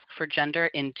platforms ask for gender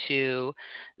into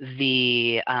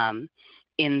the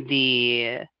in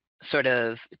the sort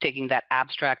of taking that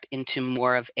abstract into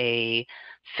more of a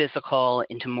physical,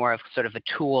 into more of sort of a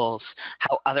tools,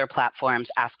 how other platforms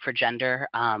ask for gender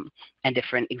and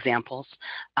different examples.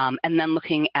 And then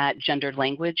looking at gendered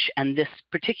language, and this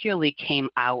particularly came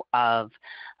out of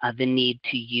the need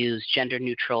to use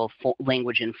gender-neutral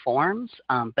language and forms,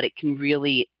 but it can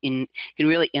really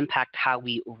impact how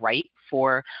we write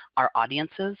for our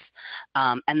audiences,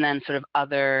 and then sort of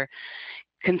other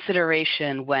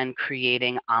consideration when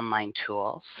creating online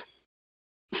tools.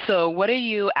 So what are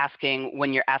you asking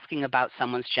when you're asking about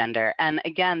someone's gender? And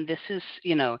again, this is,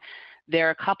 you know, there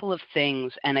are a couple of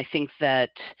things, and I think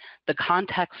that the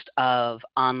context of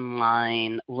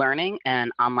online learning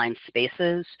and online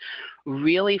spaces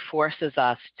really forces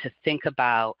us to think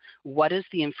about what is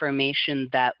the information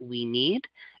that we need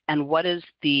and what is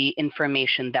the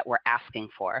information that we're asking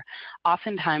for.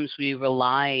 Oftentimes we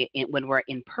rely, when we're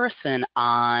in person,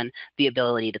 on the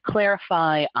ability to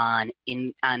clarify, on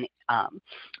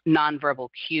nonverbal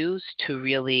cues to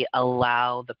really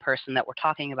allow the person that we're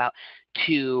talking about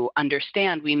to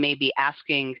understand. We may be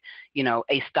asking, you know,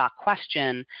 a stock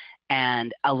question,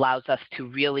 and allows us to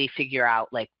really figure out,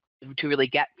 like, to really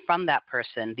get from that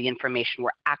person the information we're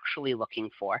actually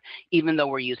looking for, even though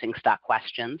we're using stock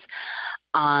questions.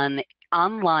 On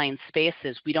online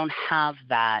spaces, we don't have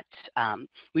that,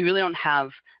 we really don't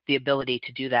have the ability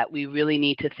to do that. We really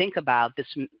need to think about this,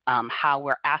 how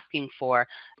we're asking for,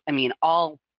 I mean,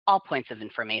 all points of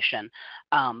information,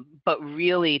 but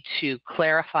really to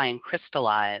clarify and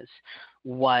crystallize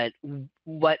what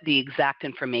the exact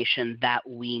information that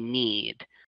we need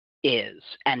is,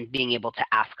 and being able to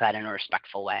ask that in a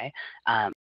respectful way.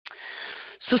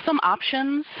 So some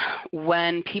options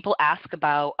when people ask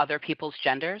about other people's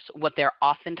genders, what they're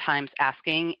oftentimes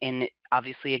asking, and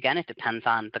obviously, again, it depends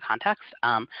on the context,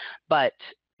 but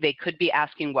They could be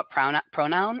asking what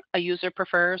pronoun a user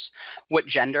prefers, what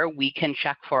gender we can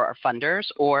check for our funders,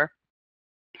 or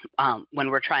when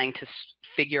we're trying to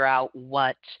figure out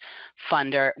what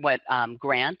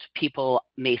grant people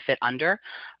may fit under,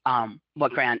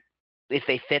 what grant, if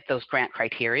they fit those grant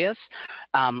criteria,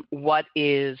 what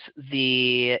is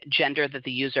the gender that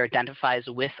the user identifies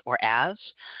with or as,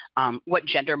 what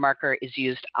gender marker is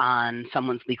used on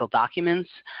someone's legal documents.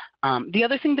 The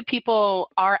other thing that people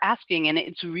are asking, and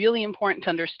it's really important to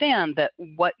understand that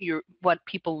what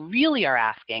people really are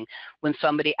asking when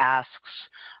somebody asks,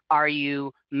 are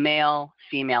you male,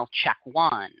 female, check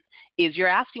one, is you're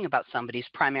asking about somebody's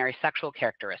primary sexual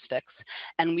characteristics,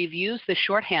 and we've used the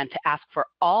shorthand to ask for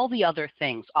all the other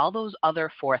things, all those other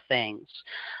 4 things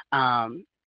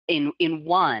in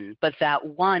one, but that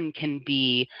one can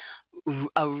be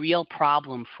a real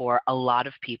problem for a lot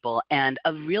of people and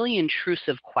a really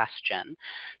intrusive question.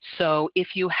 So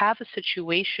if you have a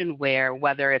situation where,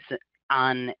 whether it's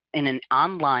in an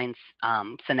online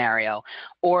scenario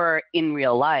or in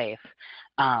real life,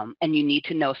 and you need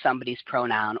to know somebody's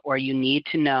pronoun, or you need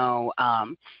to know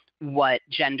what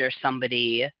gender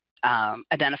somebody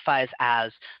identifies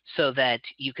as so that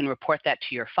you can report that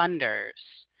to your funders,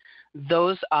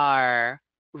 those are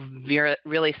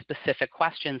really specific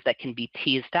questions that can be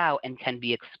teased out and can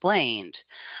be explained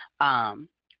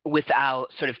without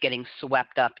sort of getting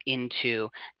swept up into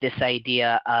this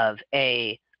idea of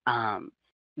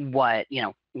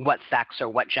what sex or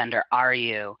what gender are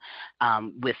you,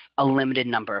 with a limited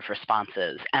number of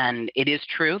responses. And it is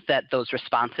true that those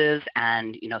responses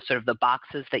and sort of the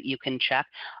boxes that you can check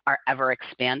are ever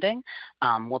expanding.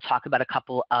 We'll talk about a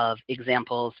couple of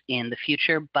examples in the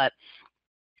future, but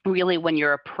really when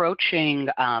you're approaching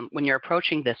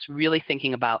this, really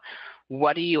thinking about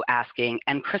what are you asking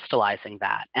and crystallizing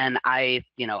that. And I'm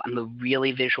a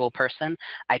really visual person.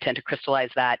 I tend to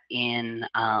crystallize that in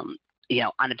on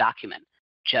a document,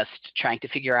 just trying to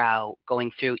figure out,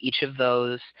 going through each of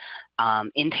those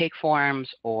intake forms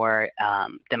or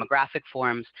demographic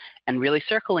forms and really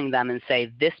circling them and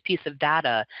say, this piece of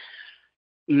data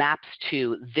maps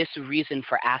to this reason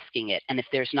for asking it. And if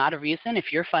there's not a reason,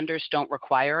 if your funders don't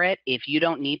require it, if you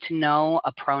don't need to know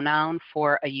a pronoun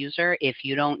for a user, if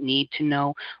you don't need to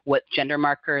know what gender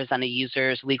marker is on a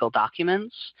user's legal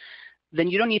documents, then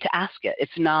you don't need to ask it.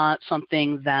 It's not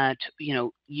something that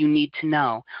you need to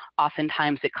know.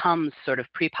 Oftentimes it comes sort of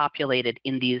pre-populated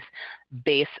in these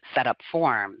base setup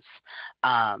forms,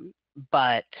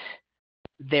 but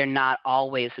they're not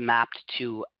always mapped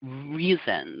to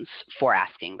reasons for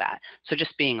asking that. So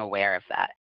just being aware of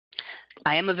that.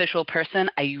 I am a visual person.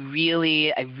 I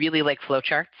really like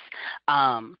flowcharts.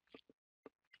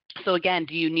 So again,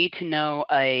 do you need to know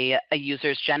a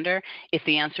user's gender? If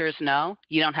the answer is no,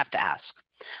 you don't have to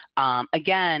ask.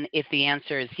 Again, if the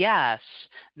answer is yes,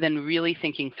 then really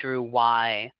thinking through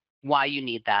why you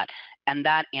need that. And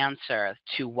that answer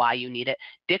to why you need it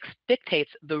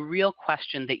dictates the real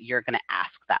question that you're going to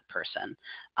ask that person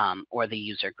or the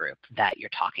user group that you're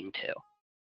talking to.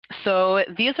 So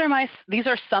these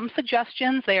are some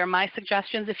suggestions. They are my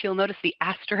suggestions. If you'll notice the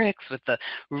asterisks with the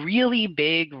really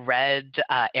big red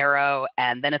arrow,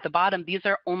 and then at the bottom, these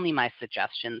are only my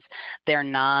suggestions. They're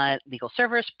not legal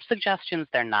servers suggestions.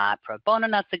 They're not pro bono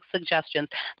net suggestions.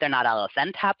 They're not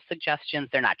LSNTAP suggestions.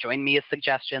 They're not Join Me as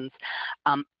suggestions.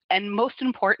 And most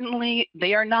importantly,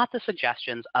 they are not the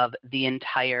suggestions of the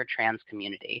entire trans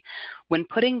community. When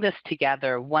putting this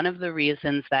together, one of the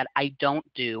reasons that I don't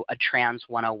do a Trans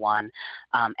 101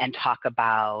 and talk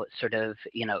about sort of,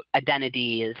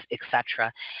 identities,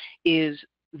 etc., is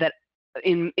that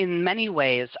in many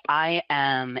ways, I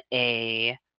am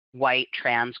a white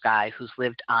trans guy who's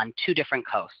lived on 2 different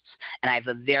coasts, and I have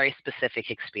a very specific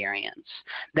experience.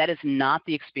 That is not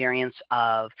the experience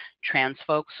of trans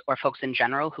folks or folks in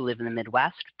general who live in the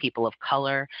Midwest, people of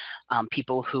color,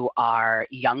 people who are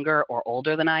younger or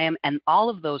older than I am, and all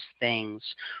of those things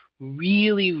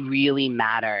really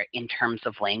matter in terms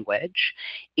of language.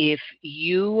 If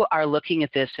you are looking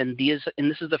at this and this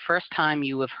is the first time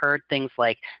you have heard things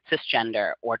like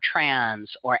cisgender or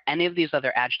trans or any of these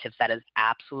other adjectives, that is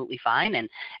absolutely fine, and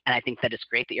I think that it's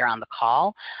great that you're on the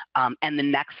call. And the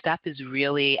next step is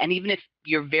really, and even if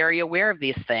you're very aware of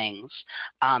these things,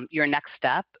 your next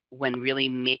step when really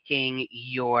making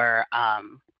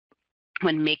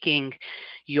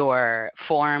your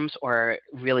forms or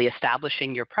really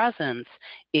establishing your presence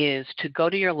is to go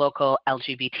to your local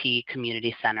LGBT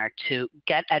community center to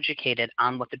get educated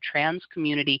on what the trans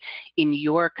community in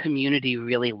your community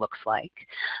really looks like.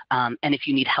 And if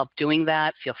you need help doing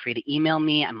that, feel free to email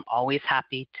me. I'm always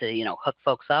happy to hook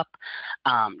folks up.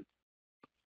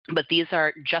 But these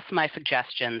are just my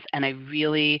suggestions, and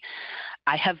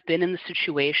I have been in the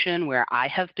situation where I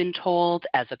have been told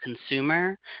as a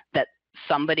consumer that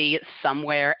somebody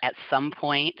somewhere at some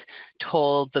point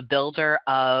told the builder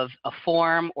of a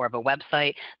form or of a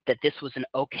website that this was an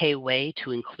okay way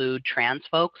to include trans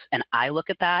folks, and I look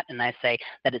at that and I say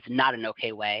that it's not an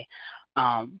okay way.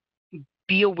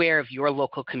 Be aware of your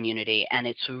local community, and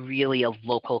it's really a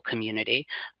local community,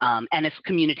 and it's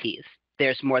communities.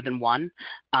 There's more than one,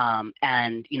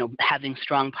 and having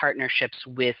strong partnerships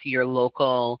with your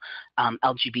local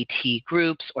LGBT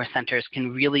groups or centers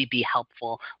can really be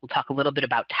helpful. We'll talk a little bit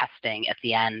about testing at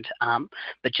the end,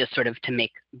 but just sort of to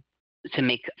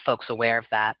make folks aware of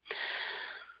that.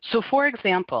 So for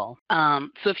example,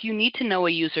 so if you need to know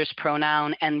a user's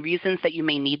pronoun, and reasons that you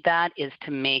may need that is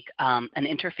to make an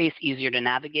interface easier to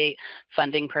navigate,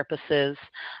 funding purposes.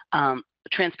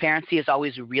 Transparency is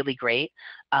always really great.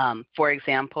 For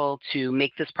example, to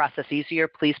make this process easier,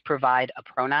 please provide a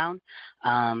pronoun,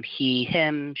 he,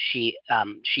 him, she,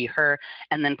 her,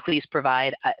 and then please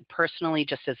provide, personally,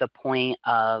 just as a point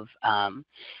of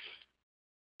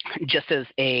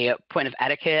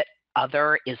etiquette,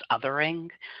 other is othering.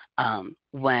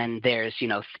 When there's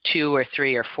 2 or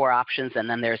 3 or 4 options and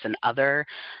then there's an other,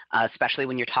 especially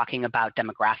when you're talking about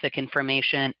demographic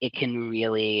information, it can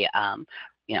really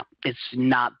it's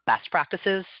not best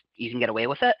practices. You can get away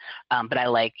with it, but I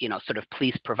like, sort of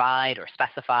please provide or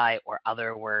specify or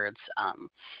other words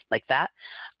like that.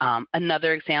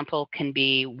 Another example can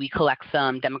be, we collect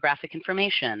some demographic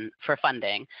information for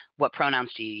funding. What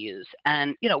pronouns do you use?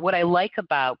 And, what I like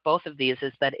about both of these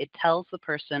is that it tells the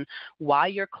person why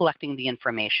you're collecting the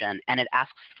information, and it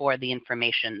asks for the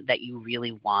information that you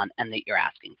really want and that you're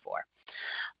asking for.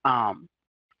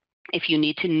 If you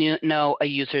need to know a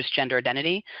user's gender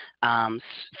identity,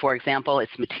 for example,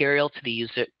 it's material to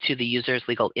the user's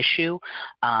legal issue,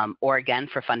 or again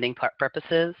for funding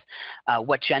purposes.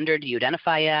 What gender do you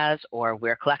identify as? Or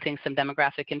we're collecting some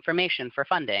demographic information for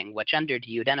funding. What gender do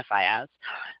you identify as?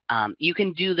 You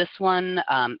can do this one,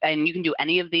 and you can do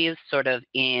any of these sort of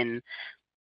in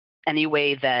any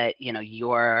way that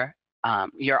your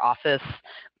office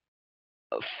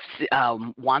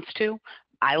wants to.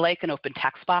 I like an open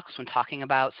text box when talking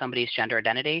about somebody's gender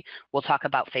identity. We'll talk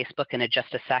about Facebook in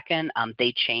just a second.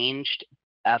 They changed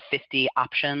 50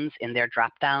 options in their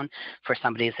dropdown for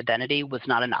somebody's identity was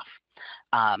not enough.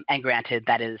 And granted,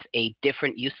 that is a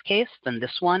different use case than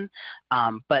this one,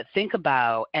 but think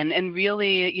about and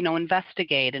really,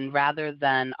 investigate, and rather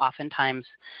than oftentimes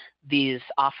these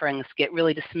offerings get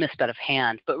really dismissed out of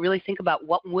hand, but really think about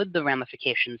what would the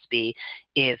ramifications be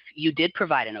if you did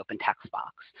provide an open text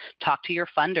box. Talk to your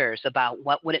funders about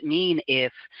what would it mean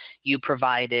if you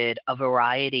provided a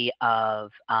variety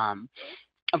of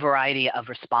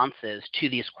responses to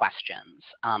these questions.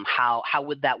 How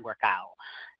would that work out?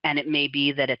 And it may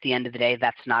be that at the end of the day,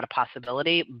 that's not a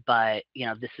possibility, but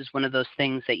this is one of those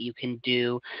things that you can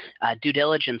do due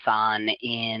diligence on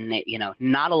in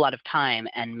not a lot of time,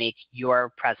 and make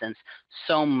your presence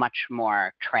so much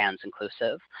more trans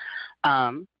inclusive.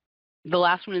 The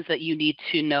last one is that you need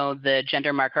to know the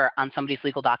gender marker on somebody's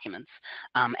legal documents.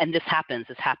 And this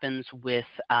happens with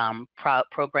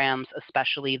programs,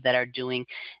 especially that are doing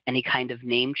any kind of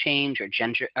name change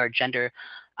or gender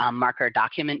marker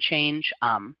document change.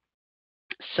 And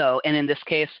in this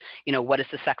case, what is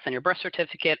the sex on your birth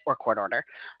certificate or court order,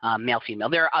 male, female.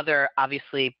 There are other,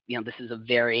 obviously, this is a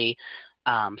very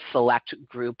select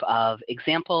group of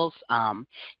examples,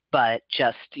 but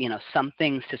just, some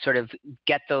things to sort of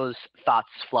get those thoughts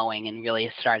flowing and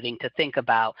really starting to think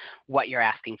about what you're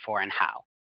asking for and how.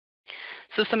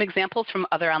 So some examples from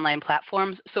other online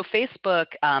platforms. So Facebook,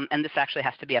 and this actually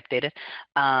has to be updated,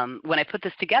 when I put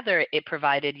this together, it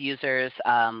provided users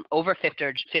over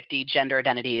 50 gender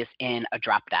identities in a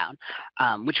dropdown,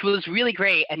 which was really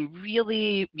great and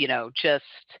really, just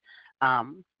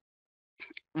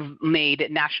made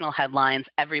national headlines.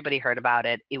 Everybody heard about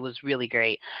it. It was really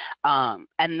great.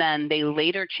 And then they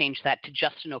later changed that to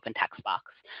just an open text box,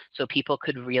 so people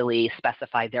could really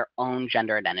specify their own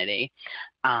gender identity,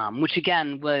 which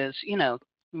again was,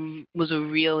 was a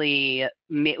really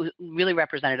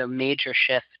represented a major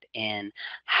shift in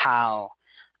how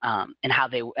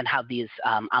these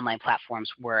online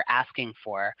platforms were asking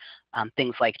for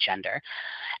things like gender.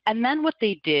 And then what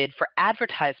they did for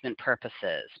advertisement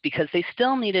purposes, because they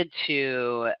still needed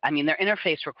to, their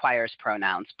interface requires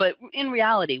pronouns, but in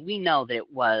reality, we know that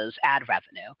it was ad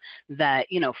revenue, that,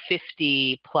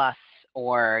 50 plus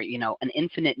or, an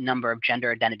infinite number of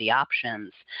gender identity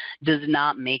options does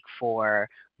not make for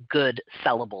good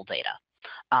sellable data.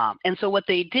 And so what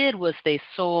they did was they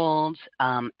sold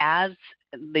as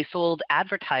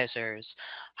advertisers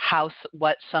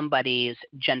what somebody's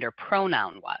gender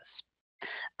pronoun was,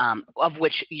 of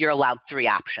which you're allowed 3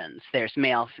 options. There's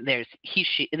male, there's he,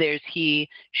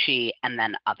 she, and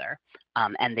then other.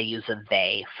 And they use a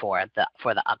they for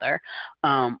the other,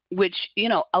 which, you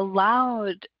know,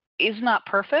 allowed is not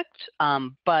perfect,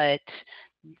 but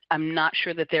I'm not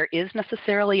sure that there is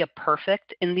necessarily a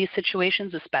perfect in these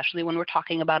situations, especially when we're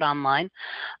talking about online.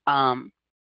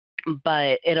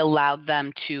 But it allowed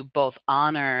them to both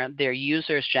honor their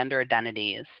users' gender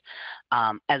identities,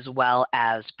 as well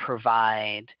as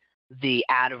provide the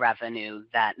ad revenue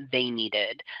that they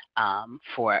needed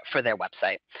for their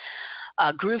website.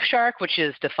 Groove Shark, which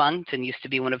is defunct and used to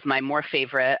be one of my more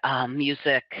favorite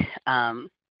music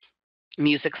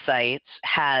sites,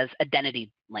 has identity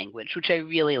language, which I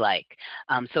really like.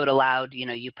 So it allowed, you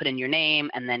know, you put in your name,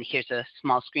 and then here's a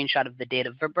small screenshot of the date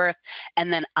of your birth,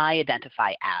 and then I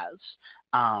identify as,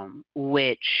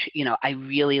 which, you know, I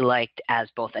really liked as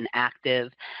both an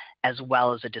active as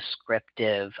well as a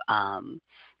descriptive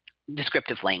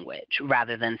language,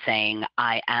 rather than saying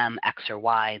I am X or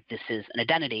Y, this is an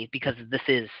identity, because this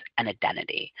is an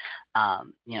identity.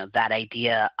 You know, that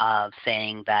idea of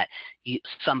saying that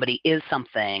somebody is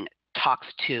something talks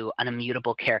to an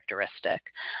immutable characteristic.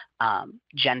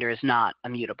 Gender is not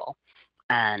immutable,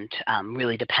 and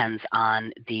really depends on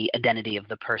the identity of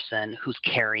the person who's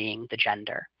carrying the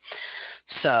gender.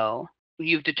 So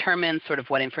you've determined sort of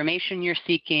what information you're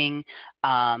seeking.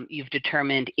 You've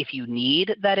determined if you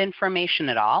need that information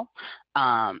at all.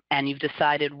 And you've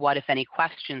decided what, if any,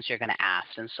 questions you're going to ask.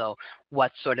 And so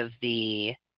what's sort of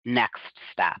the next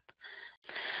step?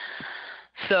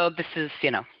 So this is,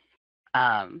 you know,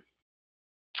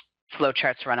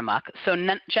 flowcharts run amok. So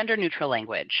gender neutral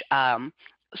language. And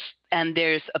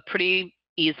there's a pretty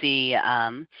easy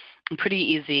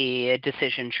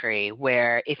decision tree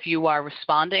where if you are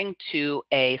responding to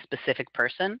a specific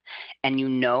person and you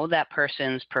know that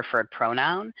person's preferred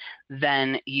pronoun,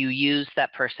 then you use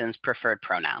that person's preferred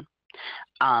pronoun.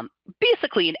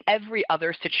 Basically, in every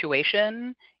other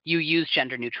situation, you use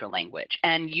gender neutral language.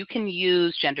 And you can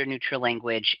use gender neutral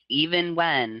language even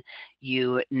when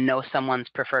you know someone's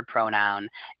preferred pronoun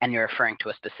and you're referring to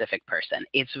a specific person.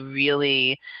 It's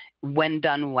really, when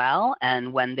done well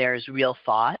and when there's real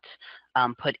thought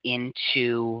put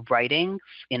into writing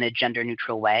in a gender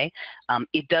neutral way,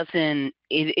 it doesn't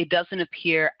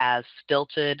appear as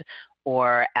stilted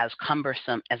or as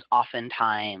cumbersome as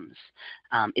oftentimes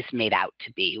it's made out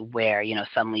to be, where, you know,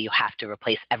 suddenly you have to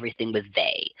replace everything with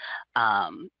they.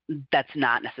 That's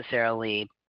not necessarily,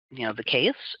 you know, the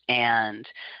case, and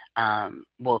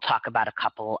we'll talk about a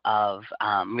couple of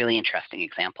really interesting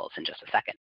examples in just a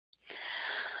second.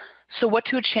 So what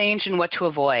to change and what to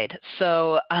avoid.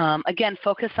 So again,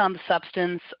 focus on the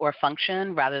substance or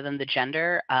function rather than the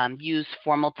gender. Use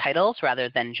formal titles rather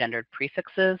than gendered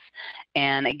prefixes.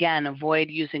 And again, avoid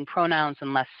using pronouns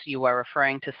unless you are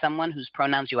referring to someone whose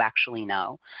pronouns you actually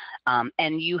know.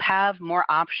 And you have more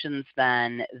options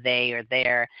than they or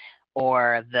their,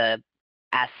 or the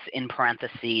S in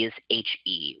parentheses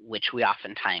HE, which we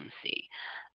oftentimes see.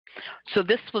 So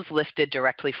this was lifted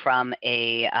directly from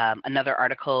another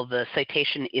article. The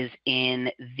citation is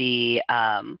in the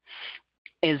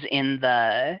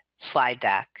slide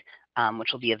deck,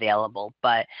 which will be available.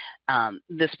 But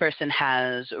this person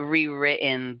has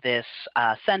rewritten this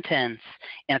sentence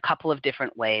in a couple of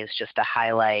different ways, just to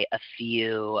highlight a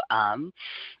few of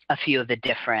the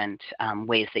different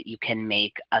ways that you can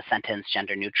make a sentence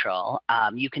gender neutral.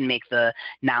 You can make the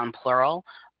noun plural.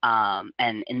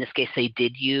 And in this case, they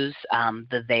did use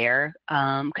the their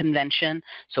convention.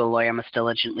 So a lawyer must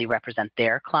diligently represent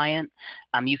their client.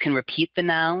 You can repeat the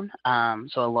noun.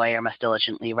 So a lawyer must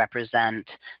diligently represent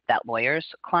that lawyer's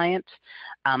client.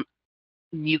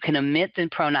 You can omit the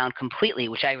pronoun completely,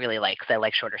 which I really like because I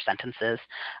like shorter sentences.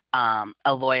 A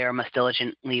lawyer must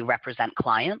diligently represent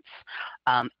clients.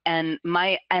 And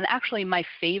actually my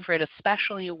favorite,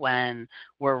 especially when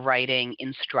we're writing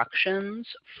instructions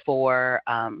for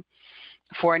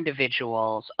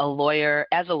individuals,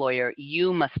 as a lawyer,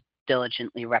 you must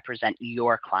diligently represent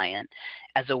your client,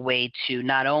 as a way to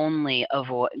not only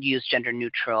use gender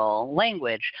neutral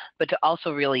language, but to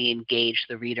also really engage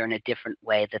the reader in a different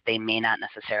way that they may not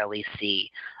necessarily see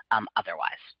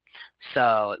otherwise.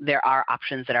 So there are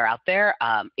options that are out there.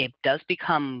 It does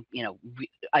become, you know,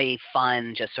 a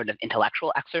fun, just sort of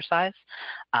intellectual exercise,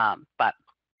 but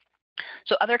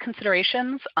So other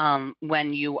considerations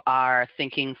when you are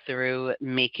thinking through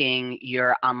making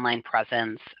your online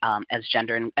presence as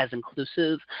as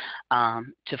inclusive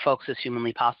to folks as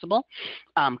humanly possible.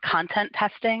 Content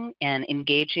testing and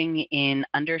engaging in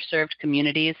underserved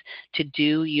communities to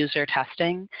do user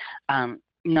testing.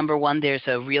 Number one, there's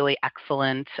a really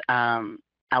excellent LSN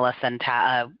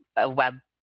web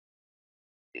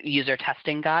user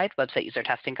testing guide, website user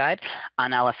testing guide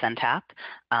on LSN TAP.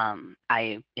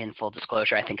 In full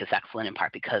disclosure, I think is excellent in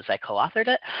part because I co-authored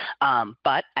it,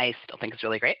 but I still think it's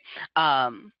really great.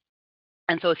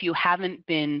 And so if you haven't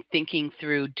been thinking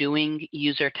through doing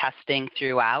user testing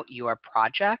throughout your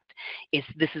project,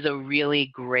 this is a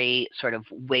really great sort of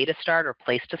way to start or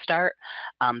place to start.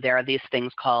 There are these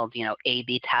things called,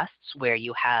 A/B tests where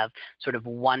you have sort of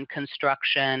one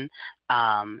construction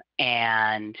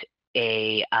and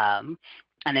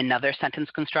another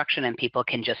sentence construction, and people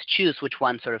can just choose which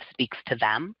one sort of speaks to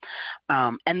them.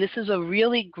 And this is a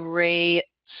really great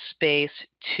space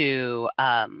to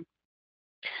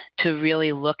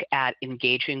really look at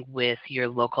engaging with your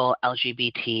local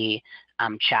LGBT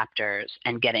chapters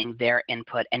and getting their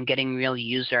input and getting real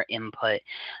user input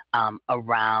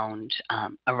around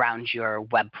your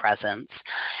web presence.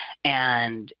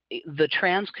 And the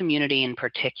trans community in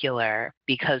particular,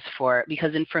 because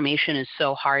information is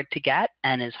so hard to get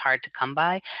and is hard to come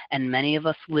by, and many of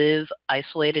us live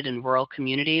isolated in rural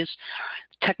communities,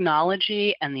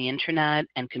 technology and the internet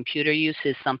and computer use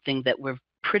is something that we're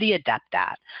pretty adept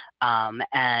at.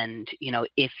 And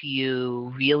if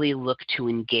you really look to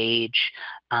engage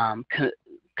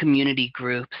community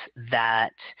groups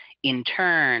that in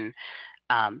turn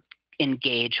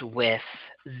engage with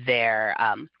the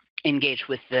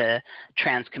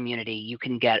trans community, you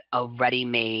can get a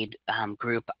ready-made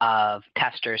group of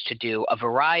testers to do a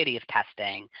variety of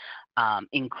testing,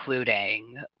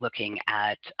 including looking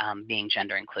at being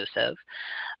gender inclusive.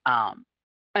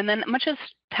 And then, much as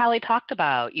Talley talked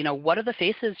about, what are the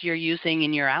faces you're using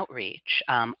in your outreach?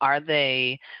 Are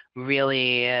they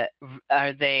reflective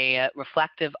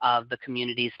of the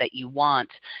communities that you want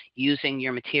using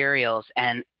your materials,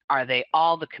 and are they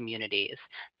all the communities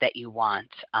that you want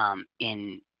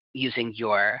in using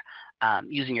your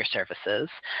services?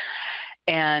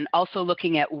 And also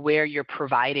looking at where you're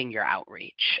providing your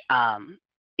outreach.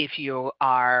 If you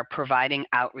are providing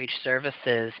outreach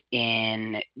services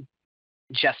in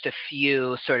just a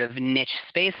few sort of niche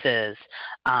spaces,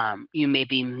 you may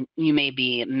be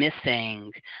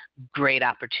missing great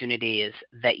opportunities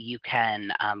that you can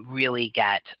really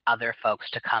get other folks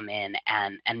to come in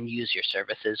and use your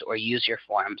services or use your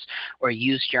forms or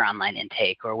use your online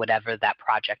intake or whatever that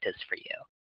project is for you.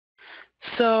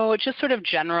 So just sort of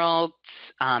general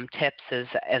tips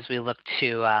as we look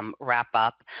to wrap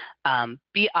up.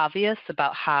 Be obvious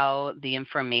about how the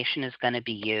information is going to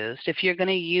be used. If you're going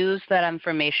to use that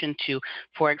information to,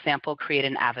 for example, create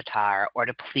an avatar or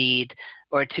to plead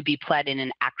or to be pled in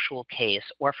an actual case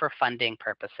or for funding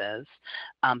purposes,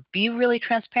 be really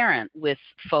transparent with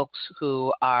folks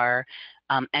who are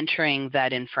entering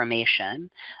that information.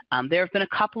 There have been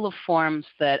a couple of forms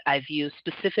that I've used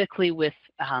specifically with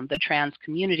the trans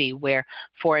community where,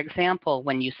 for example,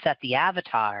 when you set the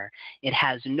avatar, it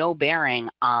has no bearing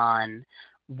on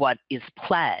what is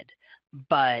pled,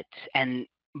 but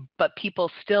people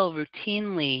still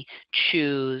routinely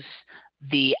choose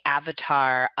the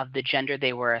avatar of the gender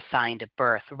they were assigned at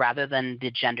birth rather than the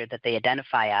gender that they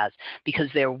identify as, because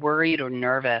they're worried or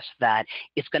nervous that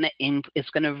it's going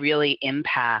to really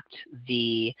impact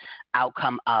the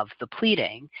outcome of the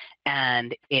pleading.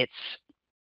 And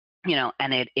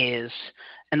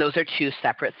and those are two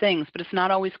separate things, but it's not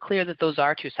always clear that those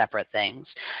are two separate things.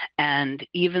 And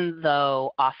even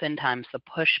though oftentimes the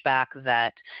pushback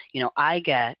that, I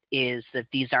get is that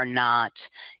these are not,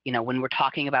 when we're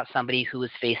talking about somebody who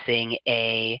is facing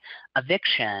a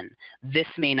eviction, this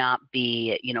may not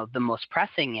be, the most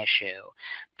pressing issue.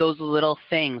 Those little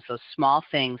things, those small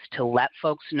things to let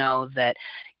folks know that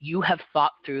you have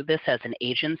thought through this as an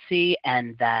agency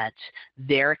and that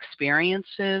their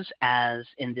experiences as,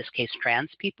 in this case,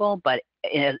 trans people, but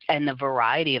and the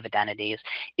variety of identities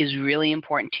is really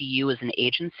important to you as an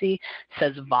agency,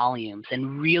 says volumes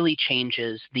and really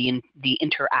changes the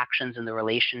interactions and the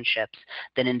relationships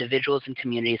that individuals and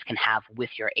communities can have with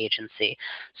your agency.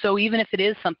 So even if it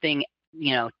is something,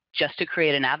 just to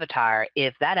create an avatar,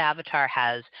 if that avatar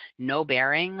has no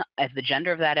bearing, if the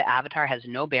gender of that avatar has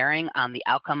no bearing on the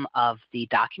outcome of the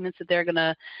documents that they're going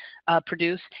to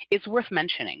produce, it's worth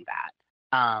mentioning that.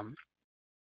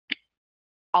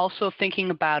 Also thinking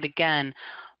about, again,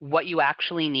 what you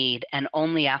actually need and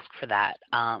only ask for that.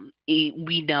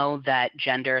 We know that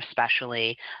gender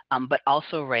especially, but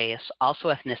also race, also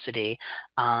ethnicity,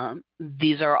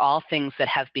 these are all things that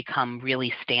have become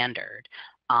really standard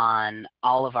on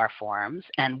all of our forms.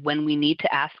 And when we need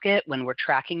to ask it, when we're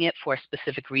tracking it for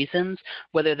specific reasons,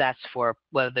 whether that's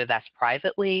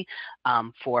privately,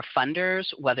 for funders,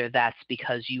 whether that's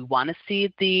because you want to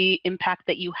see the impact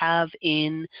that you have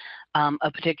in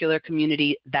a particular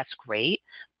community, that's great.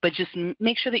 But just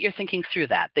make sure that you're thinking through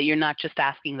that you're not just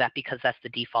asking that because that's the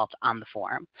default on the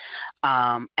form.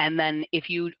 And then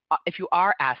if you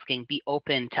are asking, be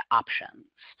open to options.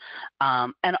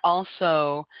 And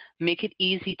also make it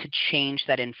easy to change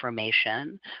that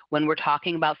information. When we're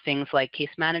talking about things like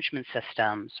case management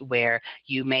systems, where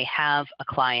you may have a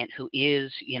client who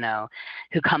is,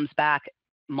 who comes back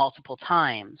multiple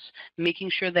times, making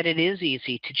sure that it is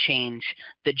easy to change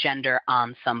the gender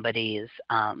on somebody's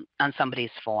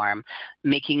form,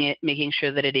 making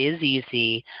sure that it is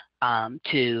easy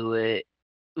to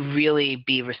really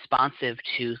be responsive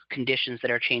to conditions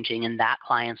that are changing in that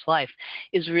client's life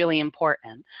is really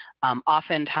important.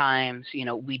 Oftentimes,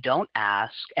 we don't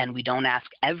ask, and we don't ask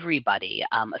everybody,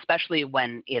 especially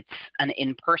when it's an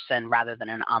in-person rather than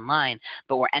an online,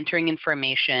 but we're entering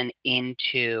information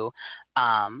into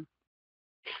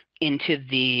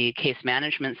the case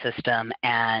management system,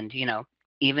 and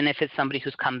even if it's somebody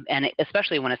who's come, and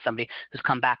especially when it's somebody who's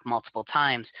come back multiple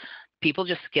times, people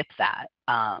just skip that.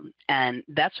 And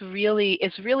it's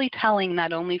really telling,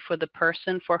 not only for the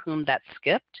person for whom that's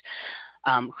skipped,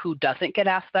 who doesn't get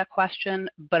asked that question,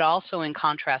 but also in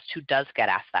contrast, who does get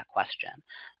asked that question.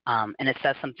 And it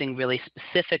says something really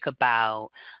specific about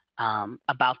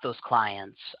those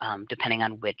clients, depending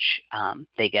on which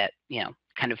they get,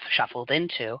 kind of shuffled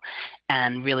into,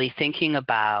 and really thinking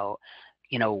about,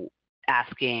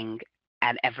 asking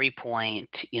at every point,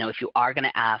 if you are going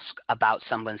to ask about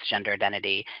someone's gender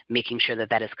identity, making sure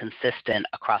that that is consistent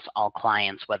across all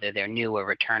clients, whether they're new or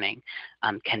returning,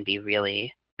 can be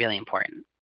really, really important.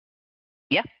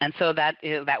 Yeah, and so that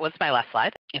was my last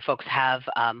slide. If folks have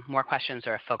more questions,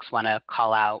 or if folks want to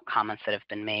call out comments that have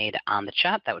been made on the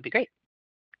chat, that would be great.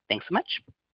 Thanks so much.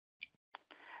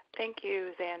 Thank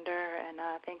you, Xander, and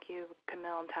thank you,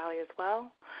 Camille and Talley, as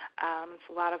well. It's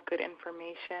a lot of good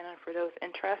information, and for those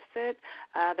interested,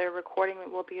 their recording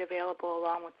will be available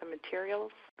along with the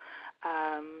materials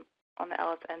on the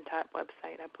LSNTAP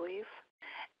website, I believe.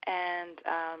 And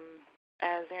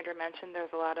as Xander mentioned,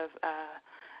 there's a lot of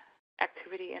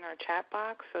activity in our chat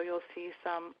box, so you'll see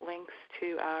some links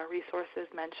to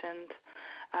resources mentioned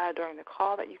during the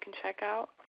call that you can check out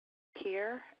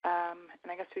here. And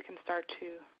I guess we can start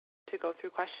to go through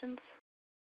questions.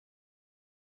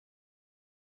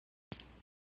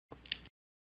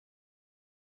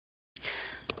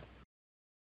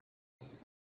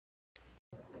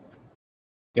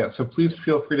 Yeah, so please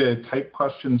feel free to type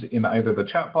questions in either the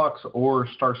chat box or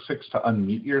 *6 to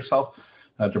unmute yourself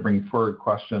to bring forward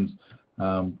questions.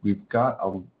 We've got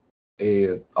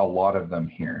a lot of them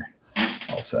here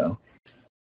also.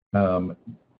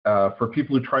 For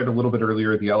people who tried a little bit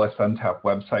earlier, the LSNTAP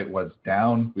website was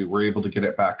down. We were able to get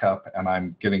it back up, and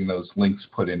I'm getting those links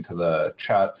put into the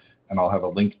chat, and I'll have a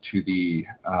link to the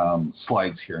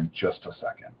slides here in just a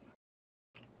second.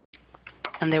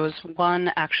 And there was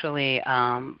one actually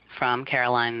from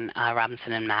Caroline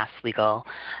Robinson in Mass Legal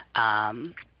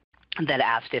that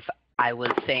asked if I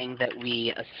was saying that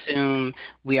we assume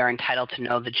we are entitled to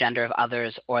know the gender of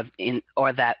others, or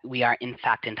that we are in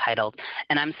fact entitled.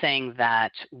 And I'm saying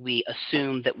that we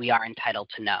assume that we are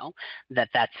entitled to know, that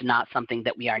that's not something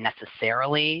that we are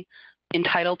necessarily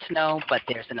entitled to know, but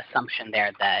there's an assumption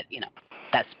there that,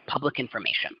 that's public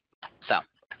information. So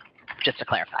just to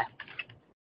clarify.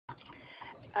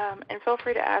 And feel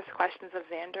free to ask questions of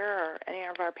Xander or any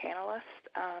of our panelists.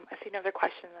 I see another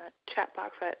question in the chat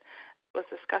box that was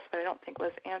discussed, but I don't think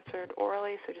was answered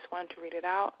orally, so just wanted to read it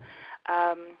out.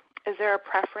 Is there a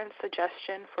preference,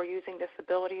 suggestion for using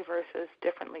disability versus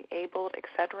differently abled,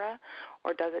 etc.,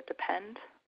 or does it depend?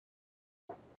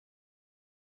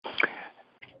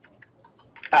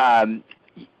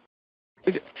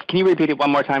 Can you repeat it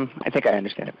one more time? I think I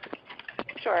understand it.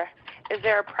 Sure. Is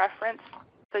there a preference,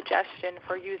 suggestion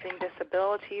for using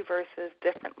disability versus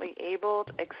differently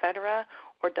abled, etc.,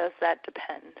 or does that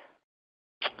depend?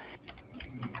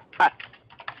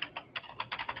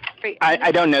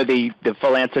 I don't know the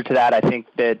full answer to that. I think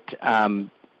that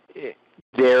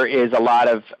there is a lot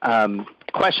of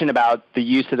question about the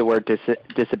use of the word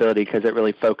disability because it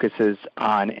really focuses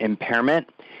on impairment.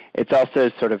 It's also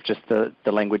sort of just the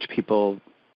language people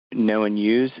know and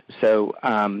use. So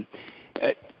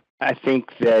I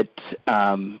think that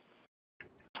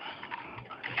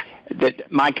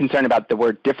that my concern about the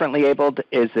word differently abled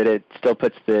is that it still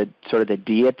puts the sort of the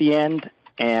D at the end,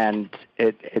 and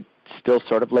it still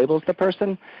sort of labels the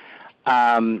person.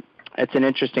 It's an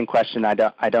interesting question.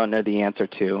 I don't know the answer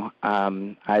to.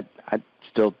 I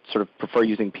still sort of prefer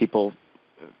using people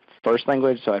first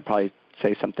language, so I'd probably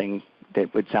say something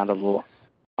that would sound a little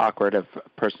awkward of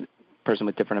person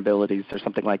with different abilities or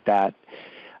something like that,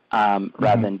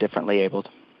 rather than differently abled.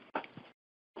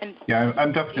 Yeah,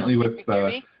 I'm definitely with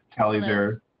Talley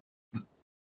there.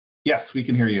 Yes, we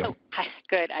can hear you. Oh, hi,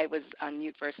 good. I was on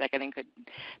mute for a second and couldn't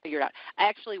figure it out. I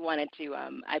actually wanted to,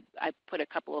 I put a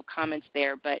couple of comments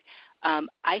there, but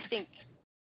I think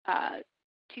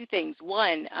two things.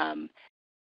 One,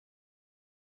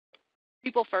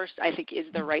 people first, I think, is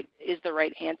the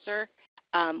right answer.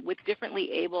 With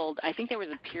differently abled, I think there was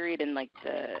a period in like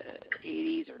the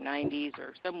 80s or 90s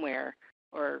or somewhere,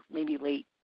 or maybe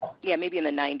maybe in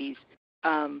the 90s,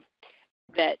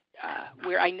 that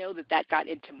where I know that got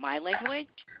into my language,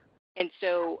 and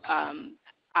so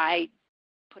I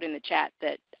put in the chat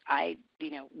that I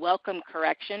welcome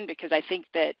correction, because I think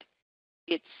that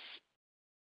it's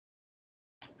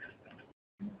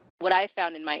what I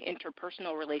found in my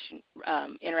interpersonal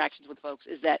interactions with folks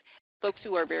is that folks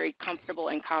who are very comfortable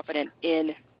and confident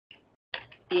in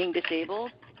being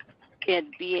disabled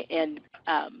and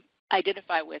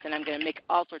identify with, and I'm going to make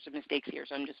all sorts of mistakes here,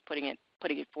 so I'm just putting it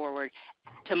forward,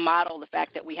 to model the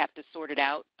fact that we have to sort it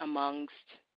out amongst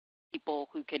people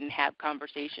who can have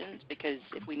conversations, because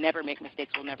if we never make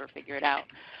mistakes, we'll never figure it out.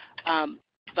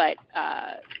 But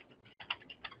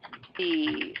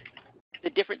the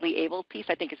differently abled piece,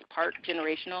 I think, is part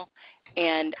generational,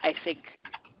 and I think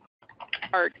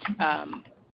part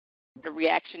the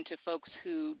reaction to folks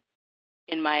who,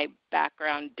 in my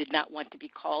background, did not want to be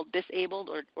called disabled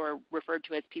or referred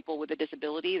to as people with a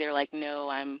disability. They're like, no,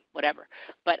 I'm whatever.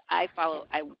 But I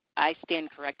stand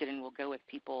corrected and will go with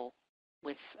people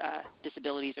with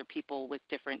disabilities or people with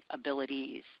different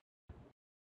abilities.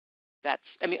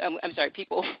 I'm sorry,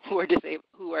 people who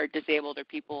are disabled or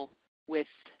people with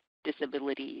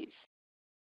disabilities.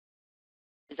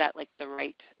 Is that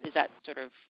is that sort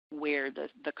of where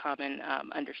the common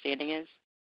understanding is?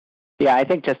 Yeah, I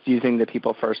think just using the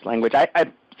people first language. I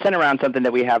sent around something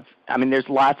that we have. I mean, there's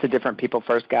lots of different people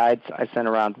first guides. I sent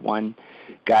around one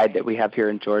guide that we have here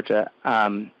in Georgia.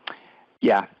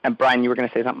 Yeah, and Brian, you were going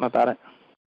to say something about it?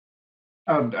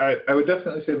 I would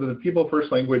definitely say that the people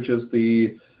first language is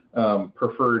the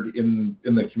preferred in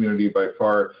the community by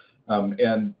far.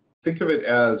 And think of it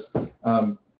as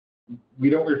we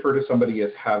don't refer to somebody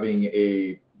as having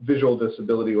a visual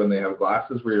disability when they have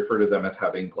glasses. We refer to them as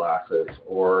having glasses,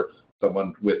 or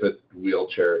someone with a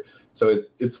wheelchair. So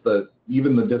it's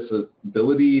even the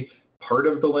disability part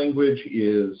of the language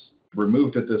is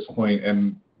removed at this point,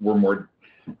 and we're more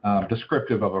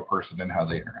descriptive of a person and how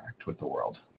they interact with the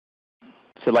world.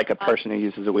 So like a person who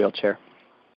uses a wheelchair.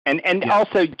 And yeah.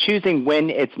 Also choosing when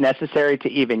it's necessary to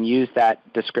even use that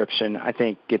description, I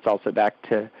think, gets also back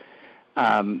to,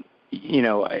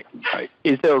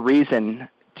 is there a reason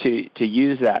to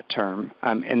use that term?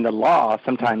 In the law,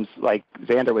 sometimes, like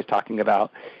Xander was talking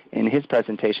about in his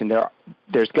presentation,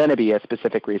 there's going to be a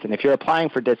specific reason. If you're applying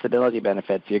for disability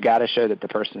benefits, you got to show that the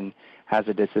person has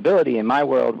a disability. In my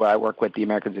world, where I work with the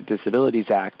Americans with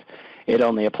Disabilities Act, it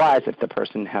only applies if the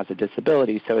person has a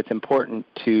disability. So it's important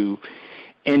to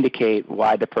indicate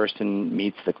why the person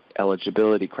meets the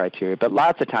eligibility criteria. But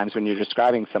lots of times when you're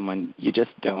describing someone, you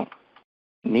just don't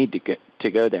need to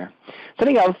go there.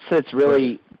 Something else that's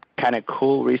really kind of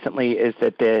cool recently is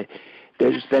that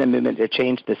there's been a movement to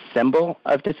change the symbol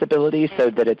of disability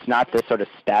so that it's not this sort of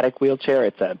static wheelchair.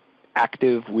 It's a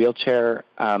active wheelchair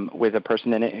with a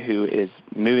person in it who is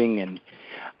moving, and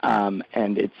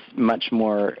it's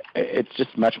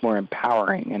just much more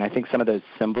empowering. And I think some of those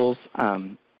symbols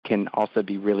can also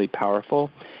be really powerful.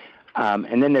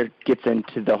 And then there gets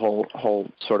into the whole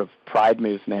sort of pride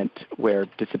movement, where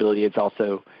disability is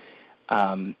also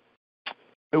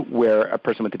where a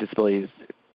person with a disability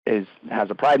has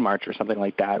a pride march or something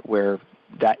like that, where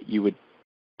that you would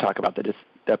talk about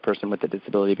the person with the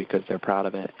disability because they're proud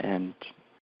of it. And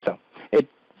so it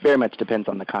very much depends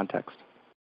on the context.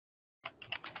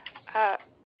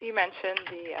 You mentioned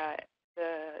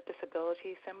the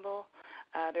disability symbol.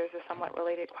 There's a somewhat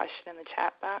related question in the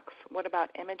chat box. What about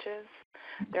images?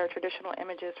 There are traditional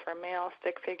images for male,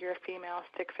 stick figure, female,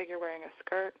 stick figure wearing a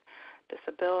skirt,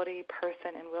 disability,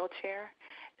 person in wheelchair.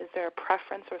 Is there a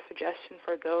preference or suggestion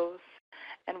for those,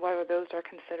 and whether those are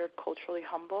considered culturally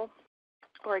humble?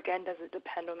 Or again, does it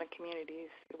depend on the communities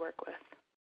you work with?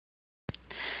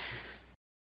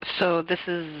 So this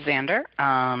is Xander,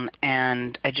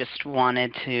 and I just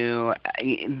wanted to,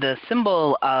 the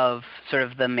symbol of sort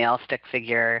of the male stick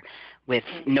figure with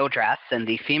no dress and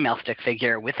the female stick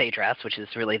figure with a dress, which is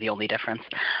really the only difference,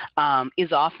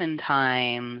 is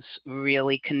oftentimes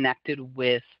really connected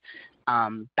with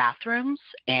bathrooms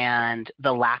and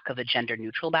the lack of a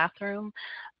gender-neutral bathroom.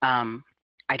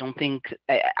 I don't think,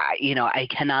 I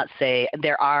cannot say,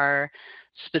 there are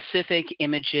specific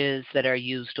images that are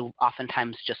used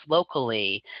oftentimes just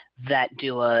locally that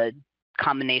do a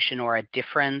combination or a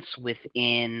difference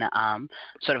within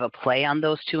sort of a play on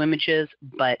those two images,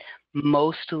 but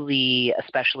mostly,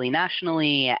 especially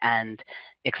nationally and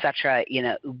et cetera,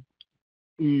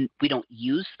 we don't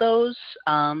use those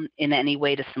in any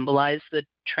way to symbolize the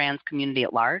trans community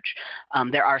at large.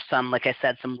 There are some, like I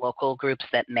said, some local groups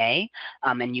that may,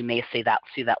 and you may see that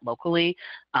locally.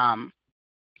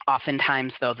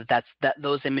 Oftentimes, though,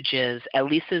 those images, at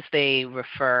least as they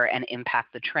refer and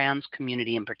impact the trans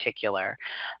community in particular,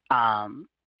 are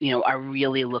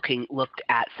really looked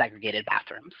at segregated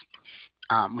bathrooms,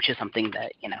 which is something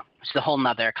that, it's a whole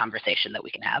nother conversation that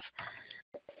we can have.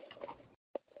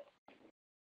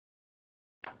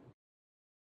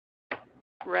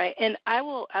 Right, and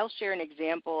I'll share an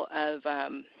example of, I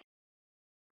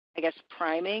guess,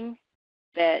 priming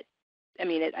that. I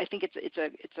mean, I think it's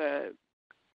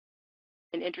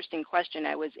an interesting question.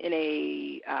 I was in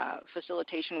a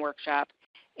facilitation workshop,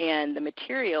 and the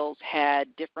materials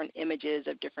had different images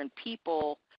of different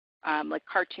people, like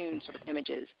cartoon sort of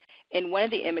images. And one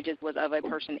of the images was of a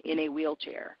person in a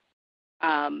wheelchair.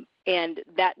 And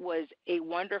that was a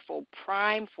wonderful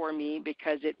prime for me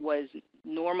because it was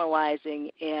normalizing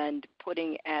and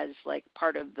putting as like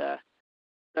part of the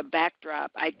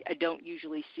backdrop. I don't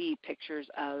usually see pictures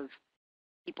of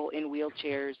people in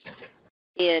wheelchairs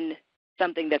in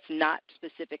something that's not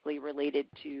specifically related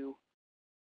to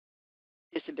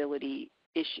disability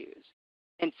issues.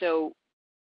 And so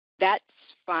that's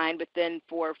fine, but then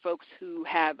for folks who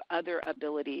have other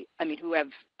who have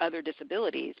other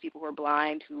disabilities, people who are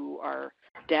blind, who are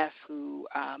deaf, who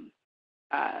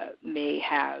may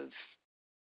have,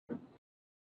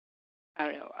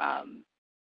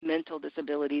 mental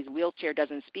disabilities, wheelchair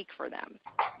doesn't speak for them.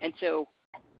 And so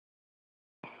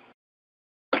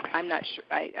I'm not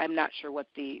sure what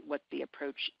the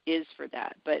approach is for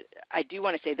that, but I do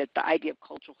want to say that the idea of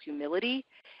cultural humility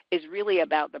is really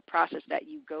about the process that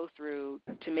you go through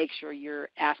to make sure you're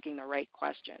asking the right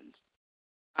questions.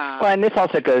 Well, and this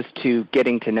also goes to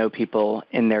getting to know people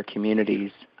in their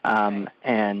communities, right.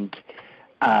 And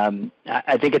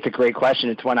I think it's a great question.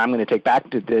 It's one I'm going to take back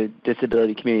to the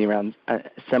disability community around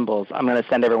symbols. I'm going to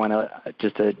send everyone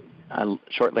just a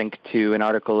short link to an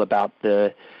article about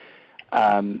the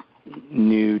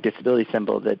new disability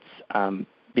symbol that's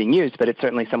being used, but it's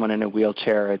certainly someone in a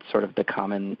wheelchair. It's sort of the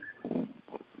common,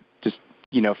 just,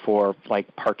 for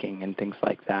like parking and things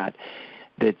like that,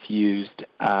 that's used.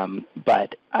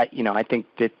 But I think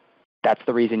that's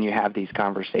the reason you have these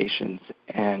conversations,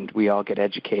 and we all get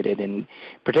educated, and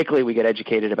particularly we get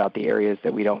educated about the areas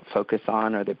that we don't focus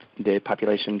on, or the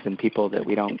populations and people that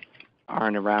we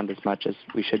aren't around as much as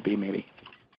we should be, maybe.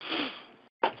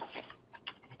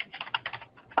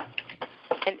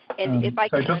 And if I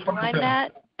can underline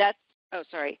that's, oh,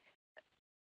 sorry.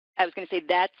 I was going to say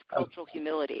that's cultural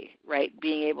humility, right?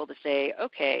 Being able to say,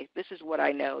 okay, this is what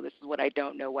I know, this is what I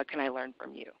don't know, what can I learn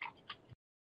from you?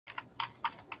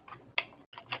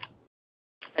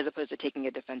 As opposed to taking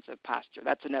a defensive posture.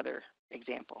 That's another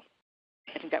example.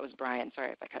 I think that was Brian.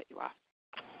 Sorry if I cut you off.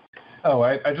 Oh,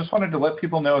 I just wanted to let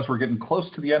people know as we're getting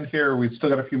close to the end here, we've still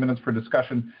got a few minutes for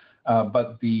discussion,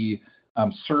 but the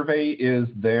survey is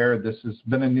there. This has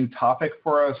been a new topic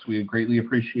for us. We greatly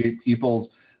appreciate people's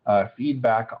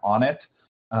feedback on it.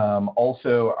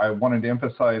 Also, I wanted to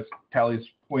emphasize Talley's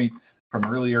point from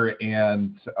earlier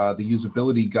and the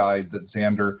usability guide that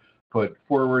Xander put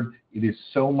forward. It is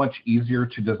so much easier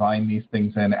to design these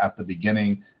things in at the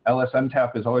beginning.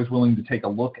 LSMTAP is always willing to take a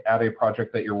look at a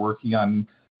project that you're working on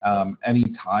any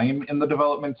time in the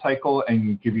development cycle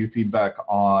and give you feedback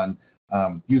on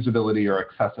usability or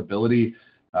accessibility.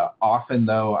 Often,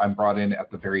 though, I'm brought in at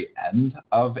the very end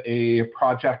of a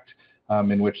project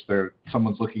in which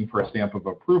someone's looking for a stamp of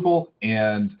approval,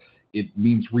 and it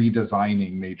means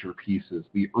redesigning major pieces.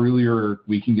 The earlier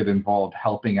we can get involved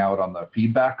helping out on the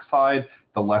feedback side,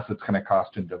 the less it's going to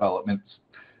cost in development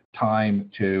time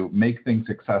to make things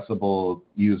accessible,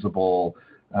 usable,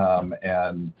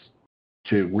 and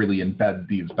to really embed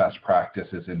these best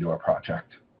practices into a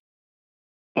project.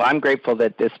 Well, I'm grateful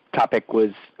that this topic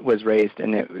was raised,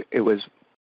 and it was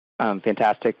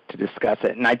fantastic to discuss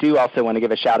it. And I do also want to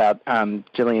give a shout out.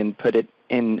 Jillian put it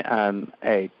in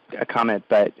a comment,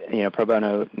 but Pro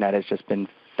Bono Net has just been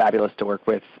fabulous to work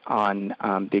with on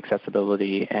the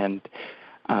accessibility, and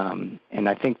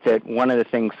I think that one of the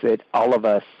things that all of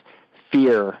us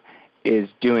fear is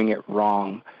doing it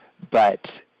wrong, but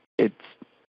it's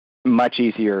much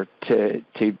easier to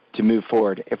move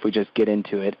forward if we just get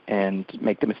into it and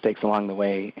make the mistakes along the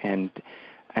way and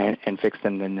fix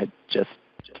them than to just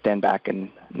stand back and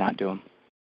not do them.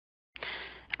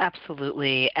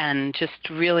 Absolutely, and just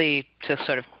really to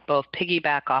sort of both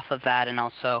piggyback off of that and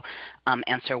also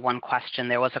answer one question.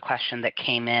 There was a question that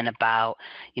came in about,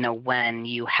 when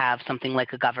you have something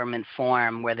like a government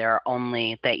form where there are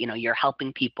only that, you're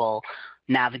helping people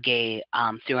navigate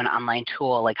through an online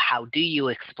tool, like how do you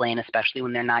explain, especially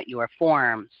when they're not your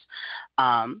forms,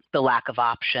 the lack of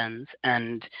options?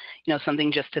 And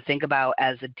something just to think about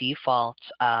as a default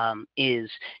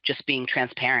is just being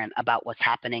transparent about what's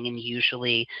happening, and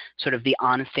usually sort of the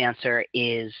honest answer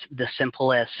is the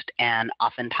simplest and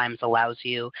oftentimes allows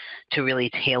you to really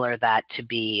tailor that to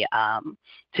be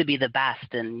the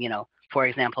best. And for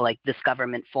example, like this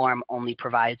government form only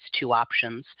provides 2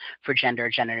 options for gender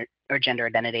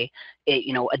identity.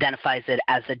 It identifies it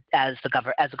as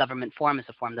a government form, as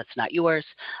a form that's not yours,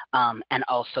 and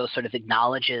also sort of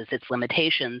acknowledges its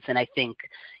limitations. And I think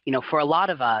for a lot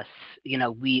of us,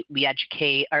 we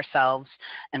educate ourselves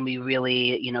and we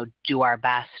really do our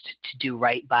best to do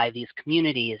right by these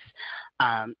communities,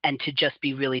 and to just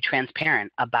be really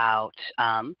transparent about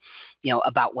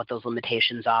about what those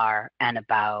limitations are, and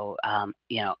about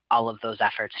all of those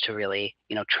efforts to really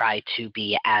try to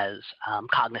be as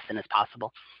cognizant as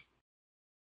possible.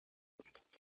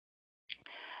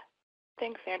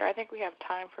 Thanks, Xander. I think we have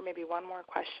time for maybe one more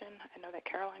question. I know that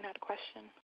Caroline had a question.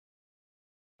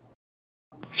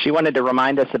 She wanted to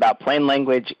remind us about plain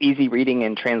language, easy reading,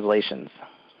 and translations.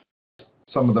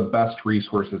 Some of the best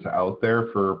resources out there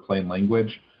for plain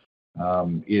language.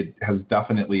 It has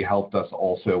definitely helped us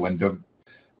also when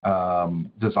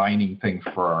designing things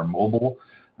for our mobile.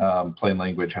 Plain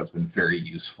language has been very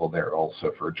useful there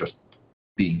also for just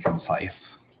being concise.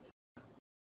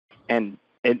 And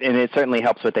it certainly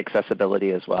helps with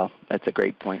accessibility as well. That's a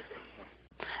great point.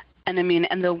 And I mean,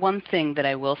 and the one thing that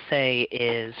I will say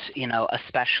is,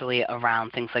 especially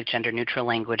around things like gender neutral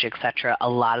language, et cetera, a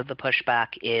lot of the pushback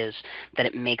is that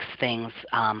it makes things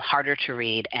harder to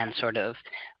read and sort of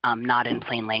not in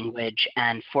plain language.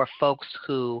 And for folks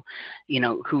who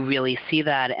really see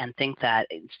that and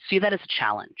see that as a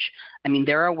challenge. I mean,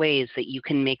 there are ways that you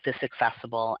can make this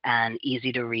accessible and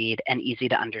easy to read and easy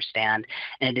to understand.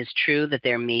 And it is true that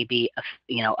there may be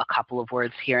a couple of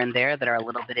words here and there that are a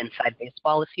little bit inside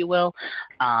baseball, if you will.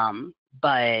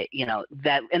 But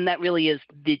that really is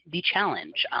the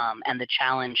challenge, and the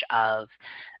challenge of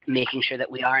making sure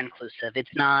that we are inclusive. It's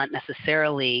not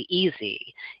necessarily easy.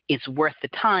 It's worth the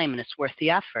time and it's worth the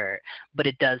effort, but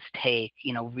it does take,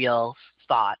 real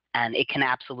thought, and it can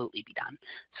absolutely be done.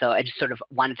 So I just sort of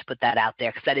wanted to put that out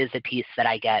there because that is a piece that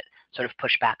I get sort of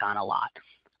pushback on a lot.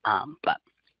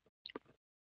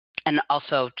 And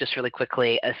also, just really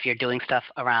quickly, if you're doing stuff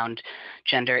around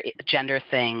gender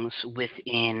things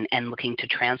within and looking to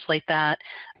translate that,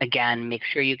 again, make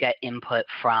sure you get input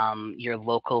from your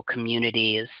local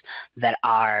communities that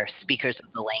are speakers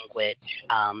of the language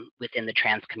within the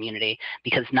trans community,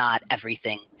 because not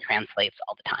everything translates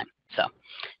all the time. So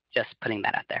just putting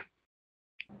that out there.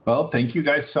 Well, thank you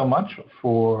guys so much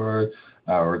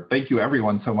thank you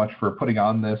everyone so much for putting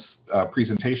on this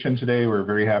presentation today. We're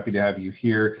very happy to have you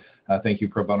here. Thank you,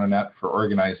 Pro Bono Net, for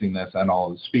organizing this and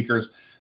all of the speakers.